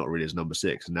number 8, but not really as number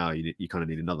 6. And now you kind of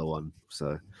need another one.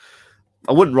 So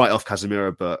I wouldn't write off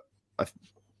Casemiro, but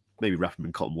maybe wrap him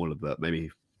in cotton wool, but maybe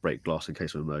break glass in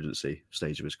case of emergency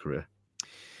stage of his career.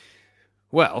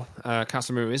 Well,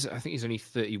 Casemiro I think he's only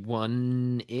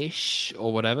 31-ish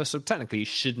or whatever. So technically he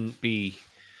shouldn't be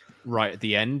right at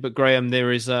the end. But Graham,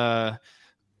 there is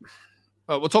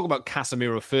we'll talk about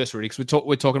Casemiro first, really, because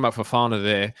we're talking about Fofana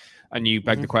there, and you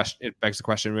beg the question. It begs the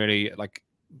question, really, like,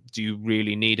 do you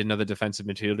really need another defensive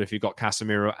midfielder if you've got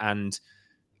Casemiro and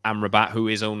Amrabat, who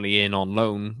is only in on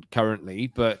loan currently,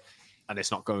 and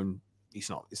it's not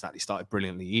exactly started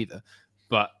brilliantly either.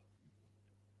 But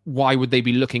why would they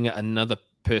be looking at another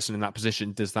person in that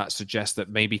position? Does that suggest that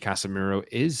maybe Casemiro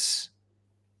is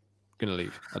going to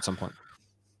leave at some point?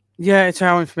 Yeah, it's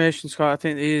our information, Scott. I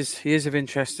think he is of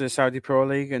interest to the Saudi Pro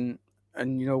League, and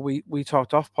you know we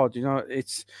talked off pod. You know,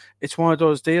 it's one of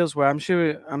those deals where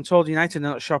I'm told United are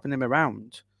not shopping him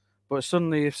around, but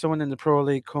suddenly if someone in the Pro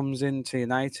League comes into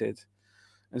United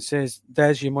and says,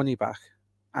 "There's your money back,"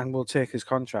 and we'll take his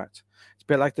contract, it's a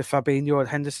bit like the Fabinho and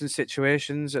Henderson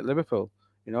situations at Liverpool.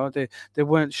 You know, they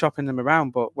weren't shopping them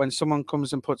around, but when someone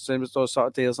comes and puts those sort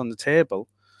of deals on the table,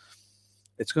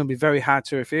 it's going to be very hard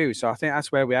to refuse. So I think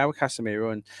that's where we are with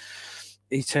Casemiro. And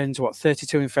he turns,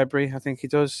 32 in February, I think he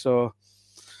does. So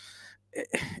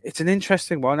it's an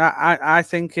interesting one. I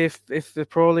think if the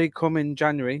Pro League come in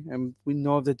January, and we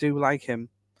know they do like him,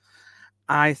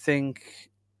 I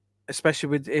think, especially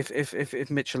with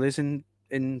if Mitchell is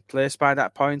in place by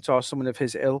that point, or someone of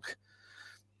his ilk,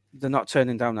 they're not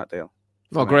turning down that deal.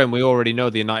 Well, Graham, we already know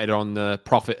the United are on the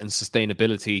profit and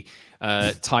sustainability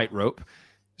tightrope.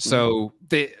 So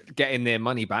they're getting their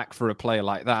money back for a player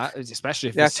like that, especially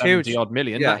if it's 70-odd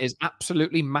million, that is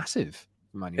absolutely massive.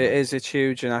 It's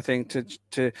huge, and I think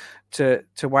to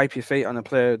wipe your feet on a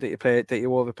player that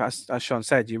you overpassed, as Sean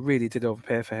said, you really did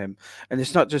overpay for him, and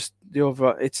it's not just the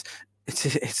overall. It's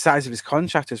size of his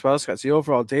contract as well, Scott. So the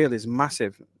overall deal is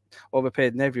massive,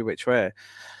 overpaid in every which way.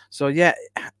 So yeah,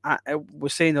 we're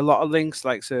seeing a lot of links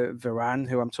like Varane,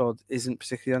 who I'm told doesn't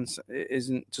particularly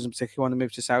want to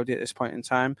move to Saudi at this point in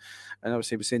time, and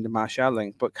obviously we're seeing the Martial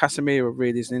link. But Casemiro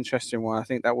really is an interesting one. I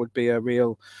think that would be a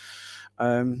real,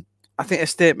 I think a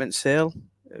statement sale,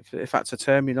 if that's a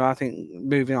term. I think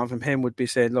moving on from him would be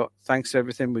saying, look, thanks for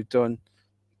everything we've done,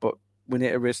 but we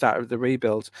need to restart the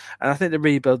rebuild. And I think the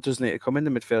rebuild does need to come in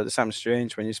the midfield. It sounds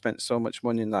strange when you spent so much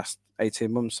money in the last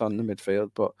 18 months on the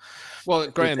midfield, but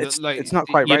Graham, it's not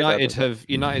quite United right.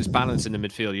 United's balance in the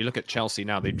midfield. You look at Chelsea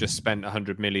now; they've just spent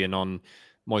 100 million on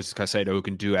Moises Caicedo, who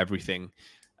can do everything.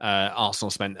 Arsenal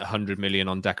spent 100 million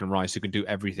on Declan Rice, who can do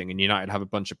everything, and United have a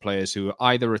bunch of players who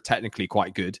either are technically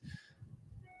quite good,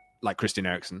 like Christian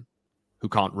Eriksen, who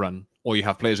can't run, or you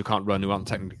have players who can't run who aren't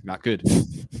technically that good.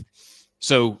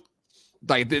 So,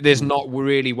 there's not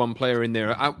really one player in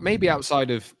there. Maybe outside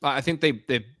of, I think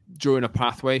they're drawing a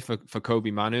pathway for Kobe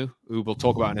Manu, who we'll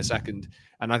talk about in a second,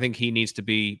 and I think he needs to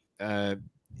be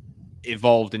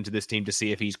evolved into this team to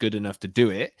see if he's good enough to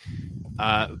do it.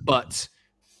 But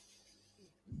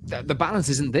the balance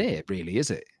isn't there, really, is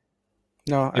it?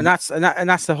 No, and that's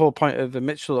the whole point of a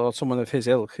Mitchell or someone of his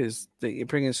ilk, is that you're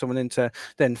bringing someone in to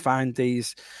then find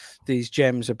these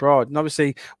gems abroad. And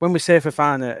obviously, when we say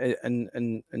Fofana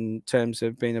in terms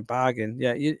of being a bargain,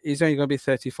 yeah, he's only going to be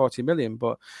 30-40 million,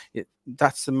 but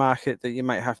that's the market that you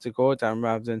might have to go down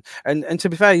rather than. And to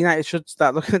be fair, United should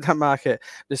start looking at that market.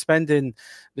 They're spending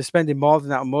more than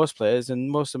that on most players, and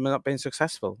most of them are not being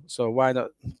successful. So why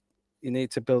not? You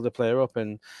need to build a player up,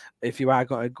 and if you are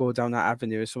going to go down that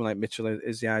avenue, someone like Mitchell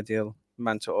is the ideal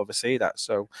man to oversee that.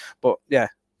 So, but yeah,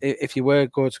 if you were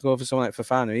going to go for someone like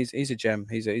Fofana, he's a gem.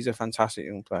 He's a fantastic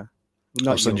young player.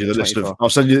 I'll send you the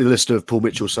list of Paul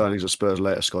Mitchell signings at Spurs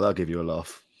later, Scott. That'll give you a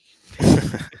laugh.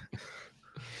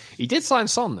 He did sign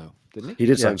Son though, didn't he? He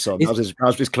did sign Son. That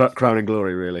was his crowning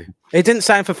glory, really. He didn't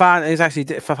sign Fofana.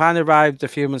 Fofana arrived a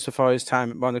few months before his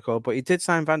time at Monaco, but he did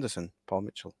sign Van der Sar, Paul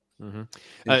Mitchell.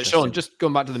 Mm-hmm. Sean, just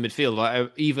going back to the midfield,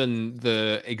 even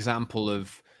the example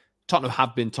of Tottenham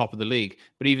have been top of the league,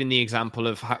 but even the example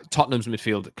of Tottenham's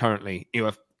midfield currently, you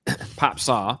have Pape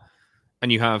Sarr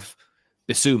and you have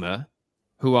Bissouma,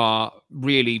 who are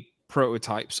really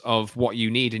prototypes of what you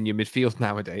need in your midfield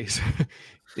nowadays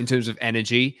in terms of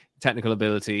energy, technical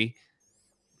ability,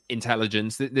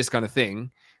 intelligence, this kind of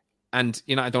thing. And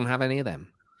I don't have any of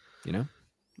them,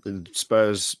 And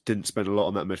Spurs didn't spend a lot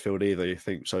on that midfield either. You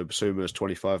think so? Bissouma is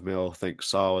 25 mil. I think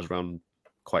Sarr was around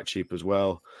quite cheap as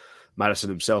well. Maddison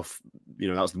himself, that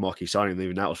was the marquee signing.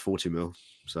 Even that was 40 mil.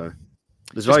 So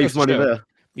there's value for money there.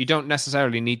 You don't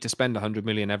necessarily need to spend 100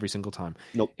 million every single time.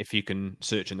 Nope. If you can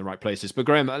search in the right places. But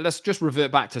Graham, let's just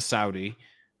revert back to Saudi.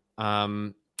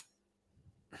 We'll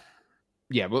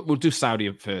do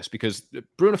Saudi first because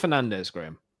Bruno Fernandes,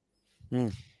 Graham,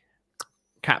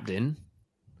 captain.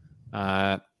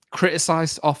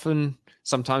 Criticized often,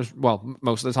 sometimes,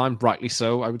 most of the time, rightly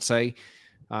so, I would say.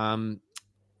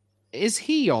 Is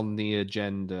he on the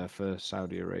agenda for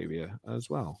Saudi Arabia as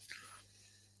well?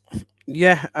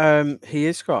 Yeah, he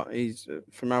is, Scott. He's,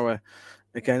 from our,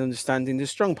 again, understanding,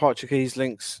 there's strong Portuguese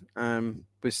links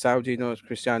with Saudi.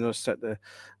 Cristiano set the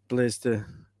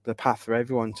path for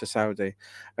everyone to Saudi.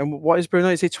 And what is Bruno?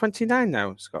 Is he 29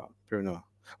 now, Scott? Bruno?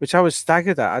 Which I was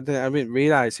staggered at. I didn't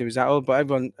realise he was that old, but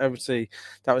everyone, obviously,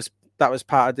 that was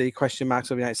part of the question marks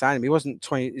of United signing. He wasn't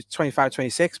 25,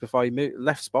 26 before he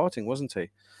left Sporting, wasn't he?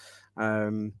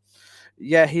 And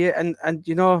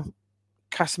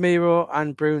Casemiro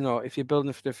and Bruno, if you're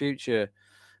building for the future,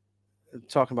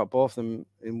 talking about both of them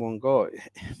in one go,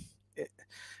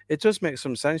 it does make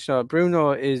some sense.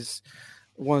 Bruno is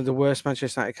one of the worst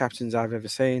Manchester United captains I've ever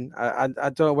seen. I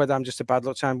don't know whether I'm just a bad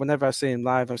luck charm. Whenever I see him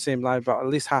live, I've seen him live about at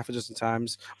least half a dozen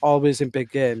times, always in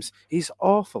big games. He's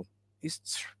awful. He's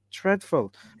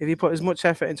dreadful. If he put as much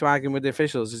effort into arguing with the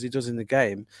officials as he does in the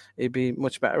game, he'd be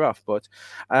much better off. But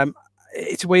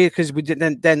it's weird because we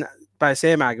didn't then by the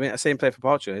same argument, the same player for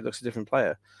Portugal, he looks a different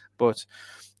player. But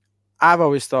I've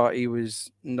always thought he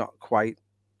was not quite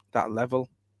that level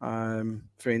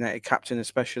for United captain,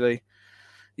 especially.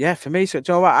 Yeah, for me, so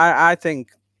do you know what? I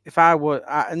think if I were,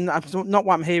 and that's not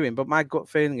what I'm hearing, but my gut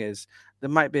feeling is there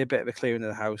might be a bit of a clearing of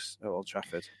the house at Old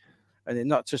Trafford. And it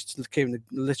not just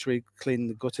literally cleaning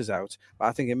the gutters out, but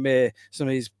I think it may, some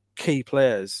of these key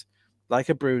players, like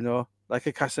a Bruno, like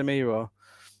a Casemiro,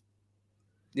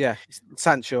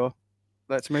 Sancho,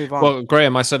 Let's move on. Well,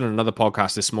 Graham, I said on another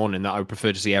podcast this morning that I would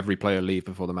prefer to see every player leave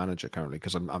before the manager currently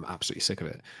because I'm absolutely sick of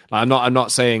it. Like, I'm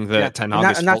not saying that Ten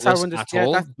Hag is faultless at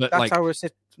all. But that's our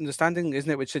understanding, isn't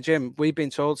it, with Sir Jim? We've been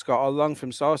told, Scott, all along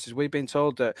from sources, we've been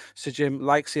told that Sir Jim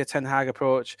likes the Ten Hag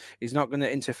approach. He's not going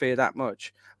to interfere that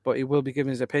much, but he will be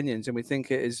giving his opinions, and we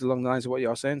think it is along the lines of what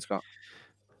you're saying, Scott.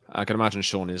 I can imagine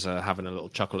Sean is having a little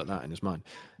chuckle at that in his mind.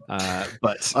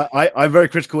 But I'm very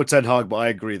critical of Ten Hag, but I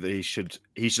agree that he should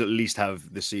at least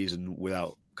have the season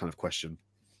without kind of question.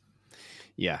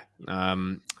 Yeah,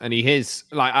 and he is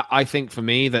like I think for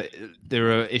me that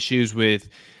there are issues with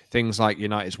things like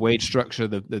United's wage structure,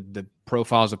 the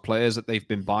profiles of players that they've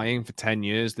been buying for 10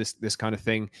 years, this kind of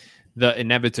thing that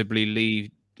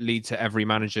inevitably lead to every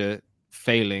manager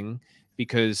failing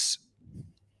because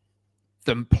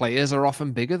the players are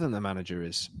often bigger than the manager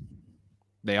is.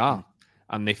 They are.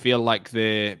 And they feel like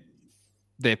their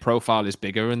profile is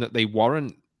bigger and that they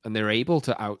warrant and they're able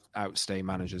to outstay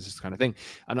managers, this kind of thing.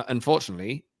 And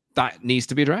unfortunately, that needs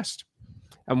to be addressed.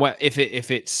 And if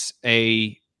it's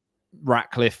a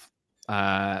Ratcliffe,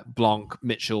 Blanc,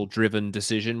 Mitchell driven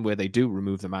decision where they do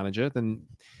remove the manager, and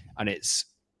it's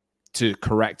to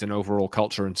correct an overall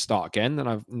culture and start again, then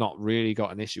I've not really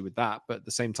got an issue with that. But at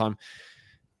the same time,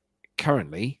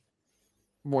 currently,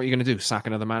 what are you going to do? Sack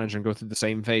another manager and go through the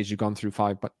same phase you've gone through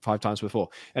five times before?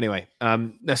 Anyway,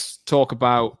 let's talk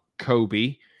about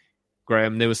Kobe.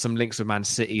 Graham, there was some links with Man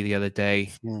City the other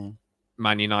day.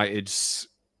 Man United's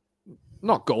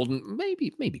not golden,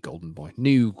 maybe golden boy,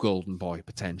 new golden boy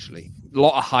potentially. A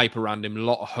lot of hype around him, a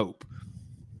lot of hope.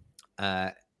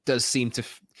 Does seem to,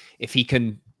 if he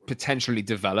can potentially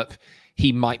develop,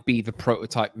 he might be the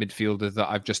prototype midfielder that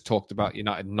I've just talked about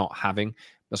United not having.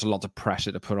 There's a lot of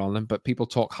pressure to put on him, but people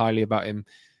talk highly about him.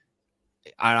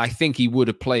 And I think he would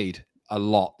have played a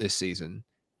lot this season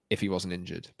if he wasn't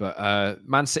injured. But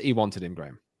Man City wanted him,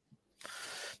 Graham.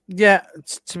 Yeah,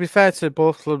 to be fair to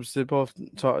both clubs, they both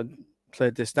sort of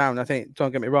played this down. I think,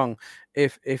 don't get me wrong,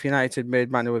 if United made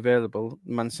Manu available,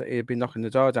 Man City would be knocking the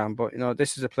door down. But,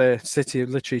 this is a player City have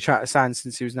literally tried to sign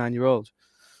since he was 9-year-old.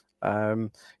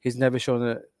 He's never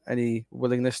shown any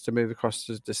willingness to move across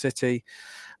to the City.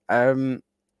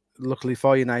 Luckily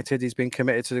for United, he's been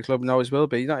committed to the club and always will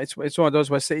be. It's one of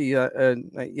those where City,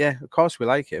 yeah, of course we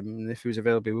like him, and if he was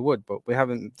available, we would. But they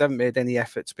haven't made any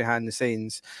efforts behind the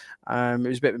scenes. It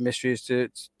was a bit of a mystery as to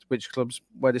which clubs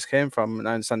where this came from, and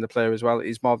I understand the player as well.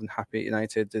 He's more than happy at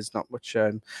United. There's not much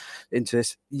into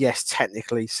this. Yes,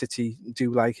 technically, City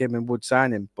do like him and would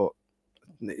sign him, but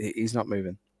he's not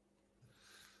moving.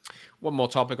 One more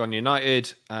topic on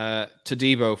United.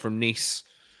 Todibo from Nice.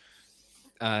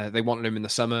 They wanted him in the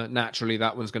summer. Naturally,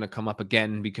 that one's going to come up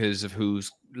again because of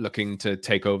who's looking to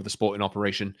take over the sporting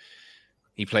operation.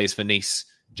 He plays for Nice.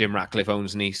 Jim Ratcliffe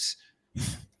owns Nice.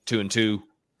 2 and 2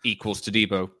 equals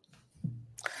Todibo.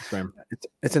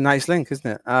 It's a nice link,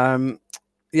 isn't it?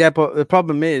 Yeah, but the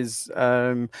problem is,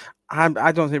 I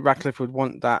don't think Ratcliffe would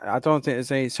want that. I don't think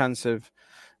there's any chance of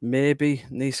maybe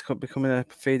Nice could becoming a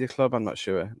feeder club. I'm not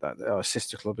sure, or a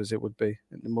sister club as it would be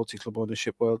in the multi-club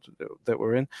ownership world that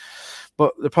we're in.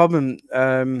 But the problem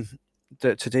that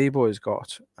Todibo has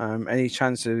got, any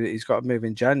chance that he's got to move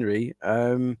in January,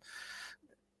 are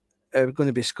going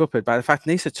to be scuppered by the fact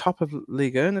Nice are top of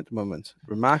League 1 at the moment.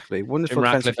 Remarkably, wonderful.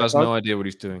 Jim Ratcliffe has no idea what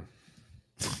he's doing.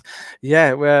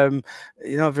 Yeah,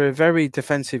 they're a very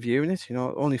defensive unit.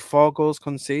 Only 4 goals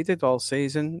conceded all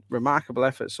season. Remarkable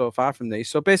effort so far from Nice.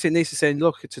 So basically, Nice is saying,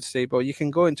 look, to Todibo, you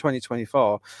can go in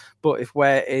 2024, but if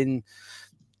we're in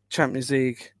Champions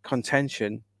League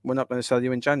contention, we're not going to sell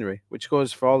you in January, which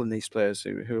goes for all the Nice players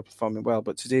who are performing well,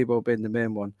 but Todibo being the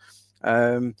main one.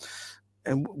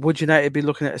 And would United be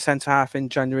looking at a centre-half in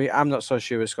January? I'm not so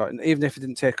sure, Scott. And even if it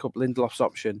didn't take up Lindelof's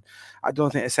option, I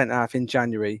don't think a centre-half in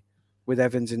January with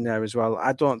Evans in there as well.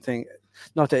 I don't think,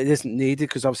 not that it isn't needed,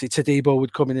 because obviously Todibo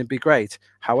would come in and be great.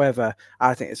 However,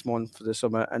 I think it's more for the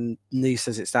summer, and Nice,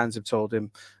 as it stands, have told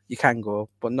him, you can go,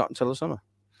 but not until the summer.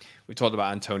 We talked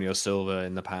about Antonio Silva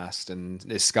in the past, and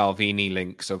there's Scalvini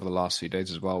links over the last few days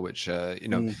as well, which,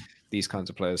 these kinds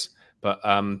of players. But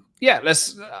yeah,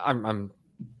 I'm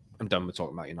done with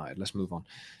talking about United. Let's move on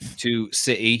to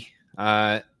City.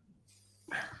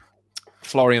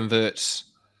 Florian Wirtz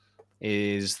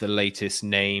is the latest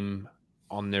name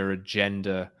on their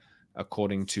agenda,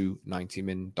 according to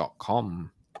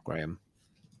 90min.com, Graham.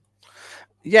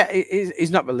 Yeah, he's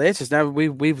not the latest. Now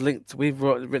we've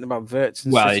written about Wirtz.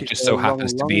 Well, it just so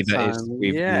happens to be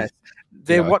that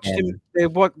they watched him.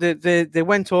 They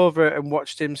went over and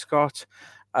watched him, Scott,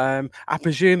 I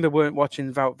presume they weren't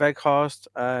watching Wout Weghorst,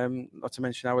 not to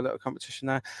mention our little competition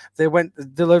there.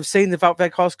 They'll have seen the Wout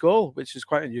Weghorst goal, which is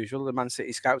quite unusual. The Man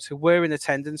City scouts who were in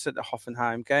attendance at the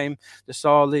Hoffenheim game, they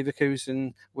saw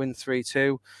Leverkusen win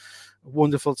 3-2.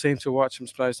 Wonderful team to watch. I'm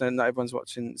surprised not everyone's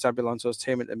watching Xabi Alonso's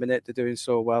team at the minute. They're doing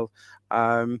so well.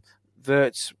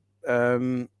 Wirtz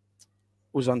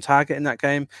was on target in that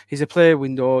game. He's a player we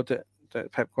know that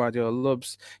Pep Guardiola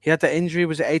loves. He had that injury,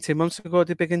 was it 18 months ago,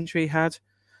 the big injury he had?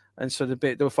 And so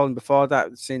they were following before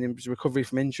that, seeing his recovery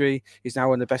from injury. He's now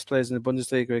one of the best players in the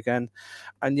Bundesliga again.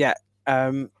 And yeah,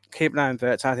 keep an eye on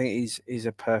Wirtz. I think he's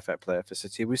a perfect player for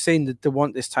City. We've seen that they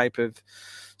want this type of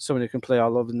someone who can play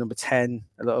all over number 10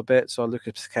 a little bit, so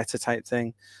Lucas Paqueta type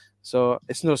thing. So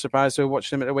it's no surprise we're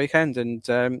watching him at the weekend. And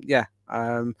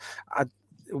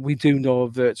we do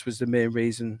know Wirtz was the main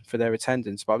reason for their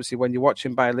attendance. But obviously, when you're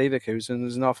watching Bayer Leverkusen,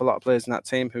 there's an awful lot of players in that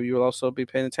team who you will also be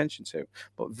paying attention to.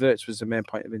 But Wirtz was the main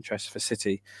point of interest for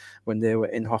City when they were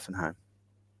in Hoffenheim.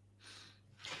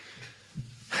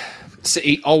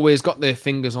 City always got their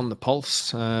fingers on the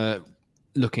pulse,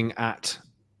 looking at,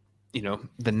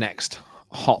 the next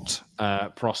hot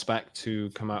prospect to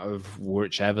come out of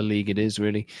whichever league it is,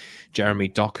 really. Jeremy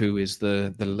Doku is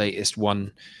the latest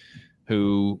one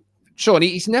who... Sure,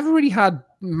 he's never really had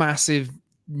massive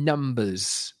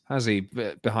numbers, has he,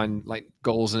 behind like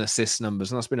goals and assist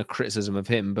numbers, and that's been a criticism of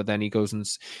him. But then he goes and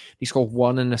he scored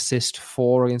 1 and assist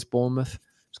 4 against Bournemouth.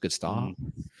 It's a good start.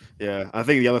 Yeah, I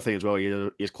think the other thing as well, he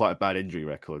has quite a bad injury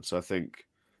record, so I think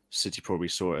City probably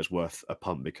saw it as worth a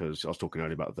punt, because I was talking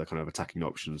earlier about the kind of attacking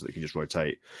options that you can just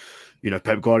rotate.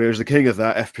 Pep Guardiola is the king of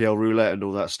that, FPL roulette and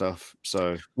all that stuff.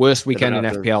 So worst weekend in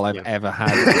FPL I've ever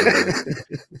had.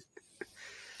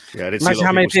 Yeah, imagine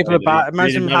how many people are buying.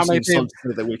 Imagine how many people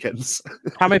the weekends.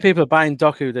 How many people are buying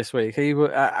Doku this week?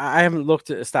 I haven't looked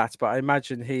at the stats, but I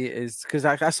imagine he is, because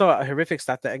I saw a horrific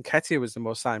stat that Nketiah was the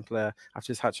most signed player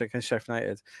after his hat trick against Sheffield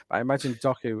United. But I imagine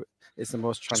Doku is the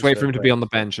most. Just wait for him to be on the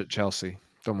bench at Chelsea.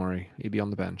 Don't worry, he'd be on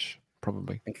the bench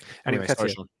probably. Anyway, sorry,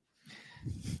 Sean.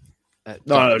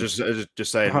 No, just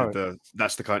saying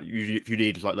that's the kind. If you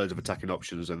need like loads of attacking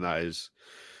options, and that is.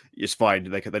 It's fine.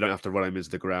 They don't have to run him into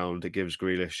the ground. It gives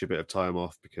Grealish a bit of time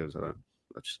off, because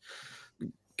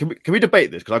Can we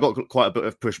debate this? Because I got quite a bit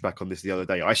of pushback on this the other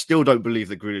day. I still don't believe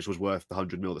that Grealish was worth the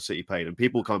 100 mil that City paid, and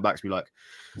people coming back to me like,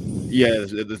 "Yeah,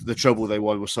 the trouble they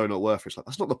won was so not worth it." It's like,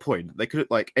 that's not the point. They could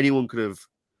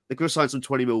have signed some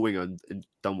 20 mil winger and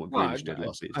done what Grealish did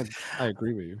last season. I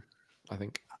agree with you. I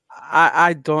think.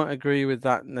 I don't agree with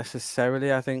that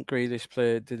necessarily. I think Grealish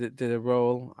did a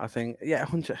role. I think,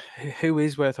 100. Who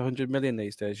is worth 100 million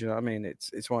these days? You know what I mean?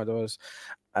 It's one of those.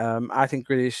 I think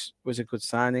Grealish was a good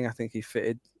signing. I think he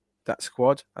fitted that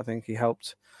squad. I think he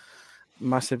helped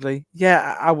massively.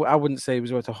 Yeah, I wouldn't say he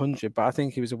was worth 100, but I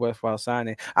think he was a worthwhile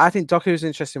signing. I think Doku is an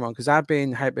interesting one, because I've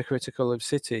been hypercritical of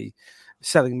City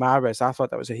selling Mahrez. I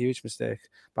thought that was a huge mistake,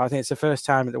 but I think it's the first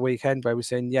time at the weekend where we're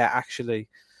saying, yeah, actually,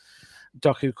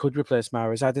 Doku could replace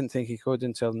Mahrez. I didn't think he could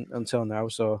until now.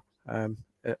 So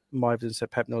more evidence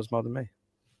that Pep knows more than me.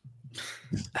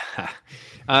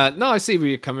 No, I see where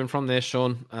you're coming from there,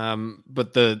 Sean.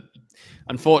 But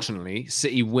unfortunately,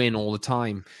 City win all the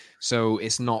time, so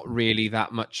it's not really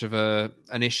that much of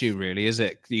an issue, really, is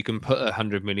it? You can put a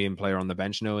 100 million player on the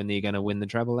bench knowing that you're going to win the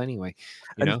treble anyway.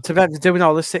 City doing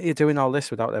all this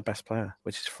without their best player,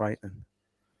 which is frightening.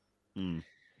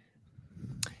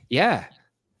 Yeah.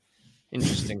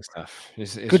 Interesting stuff.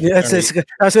 Good news.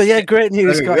 Great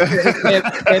news.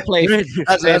 Fair play.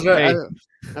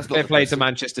 Fair play to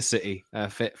Manchester City.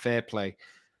 Fair play.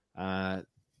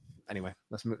 Anyway,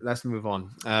 let's move on.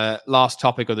 Last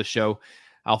topic of the show.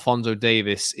 Alphonso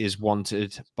Davies is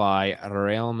wanted by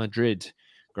Real Madrid,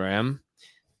 Graham.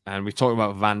 And we talked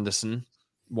about Vanderson,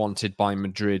 wanted by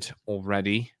Madrid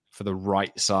already for the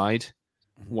right side,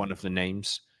 one of the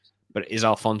names. But is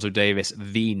Alphonso Davies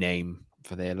the name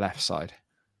for their left side?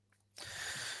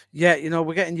 Yeah,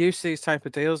 we're getting used to these type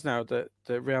of deals now that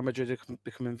Real Madrid are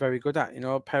becoming very good at.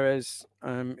 Perez,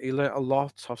 he learnt a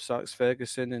lot off Alex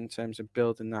Ferguson in terms of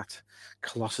building that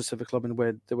colossus of a club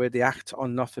and the way they act on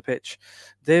and off the pitch.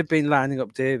 They've been lining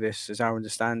up Davies, as our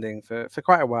understanding, for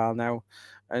quite a while now,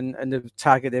 and they've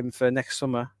targeted him for next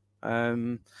summer.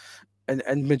 And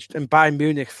Bayern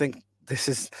Munich think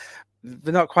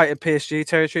they're not quite in PSG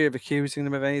territory of accusing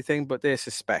them of anything, but they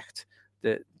suspect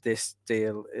that this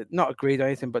deal, not agreed or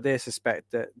anything, but they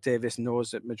suspect that Davies knows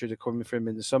that Madrid are coming for him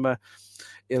in the summer.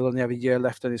 He'll only have a year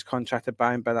left on his contract at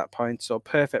Bayern by that point, so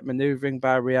perfect manoeuvring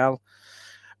by Real.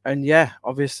 And yeah,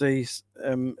 obviously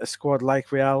a squad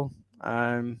like Real,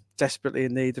 desperately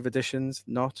in need of additions,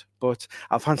 but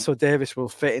Alphonso Davies will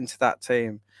fit into that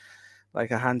team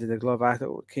like a hand in the glove. I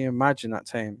thought, can you imagine that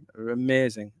team?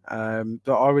 Amazing. But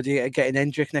already getting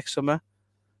Endrick next summer,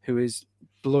 who is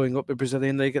blowing up the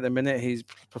Brazilian league at the minute. He's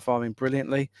performing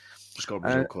brilliantly. Just got a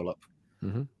Brazil call up.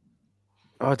 Mm-hmm.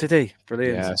 Oh, did he?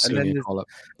 Brilliant. Yeah, call up.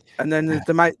 And then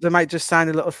they might just sign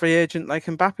a little free agent like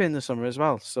Mbappe in the summer as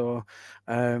well. So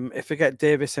if we get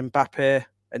Davis, Mbappe,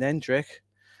 and Endrick,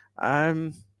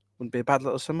 wouldn't be a bad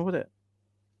little summer, would it?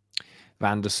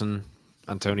 Vanderson,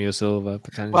 Antonio Silva,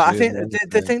 potentially. Well, I think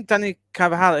they think Danny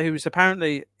Carvajal, who's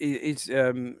apparently he's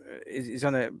on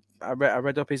a. I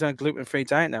read up. He's on a gluten-free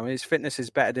diet now, and his fitness is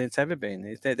better than it's ever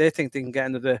been. They think they can get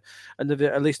another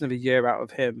at least another year out of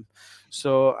him.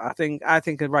 So I think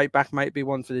a right back might be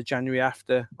one for the January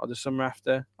after or the summer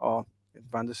after, or if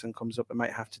Vanderson comes up, they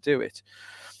might have to do it.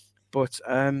 But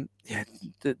they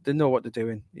know what they're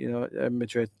doing.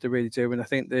 Madrid, they really do, and I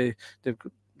think the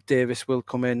Davis will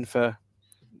come in for.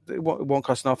 It won't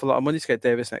cost an awful lot of money to get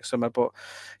Davis next summer, but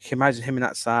you can imagine him in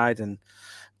that side, and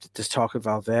there's talk of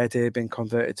Valverde being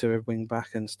converted to a wing back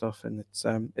and stuff, and it's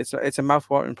a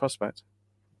mouth-watering prospect.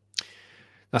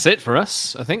 That's it for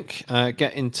us, I think.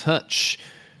 Get in touch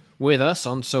with us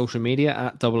on social media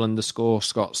at @_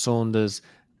 Scott Saunders,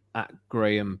 at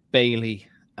Graham Bailey,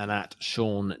 and at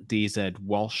Sean DZ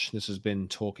Walsh. This has been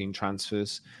Talking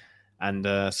Transfers, and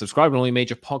subscribe on all your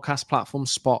major podcast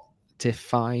platforms: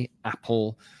 Spotify,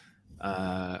 Apple,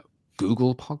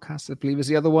 Google Podcasts, I believe is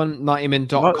the other one.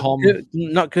 90min.com.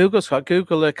 Not Google, Scott.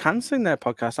 Google are cancelling their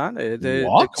podcast, aren't they?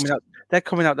 They're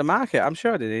coming out the market. I'm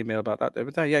sure I did an email about that the other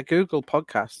day. Yeah, Google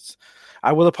Podcasts.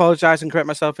 I will apologise and correct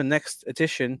myself in next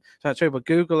edition. It's not true, but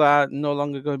Google are no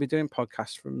longer going to be doing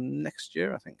podcasts from next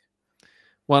year, I think.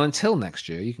 Well, until next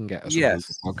year, you can get us on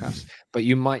Google Podcasts, but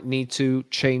you might need to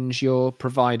change your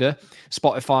provider.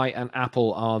 Spotify and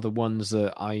Apple are the ones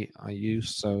that I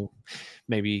use, so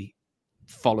maybe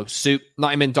follow suit.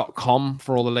 90min.com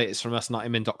for all the latest from us.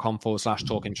 90min.com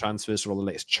 /talking transfers for all the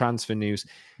latest transfer news,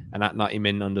 and at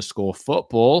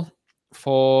 90min_football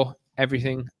for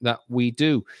everything that we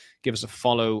do. Give us a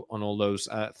follow on all those.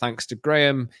 Thanks to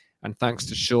Graham and thanks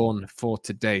to Sean for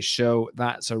today's show.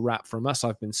 That's a wrap from us.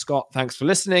 I've been Scott. Thanks for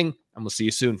listening, and we'll see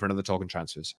you soon for another Talking Transfers.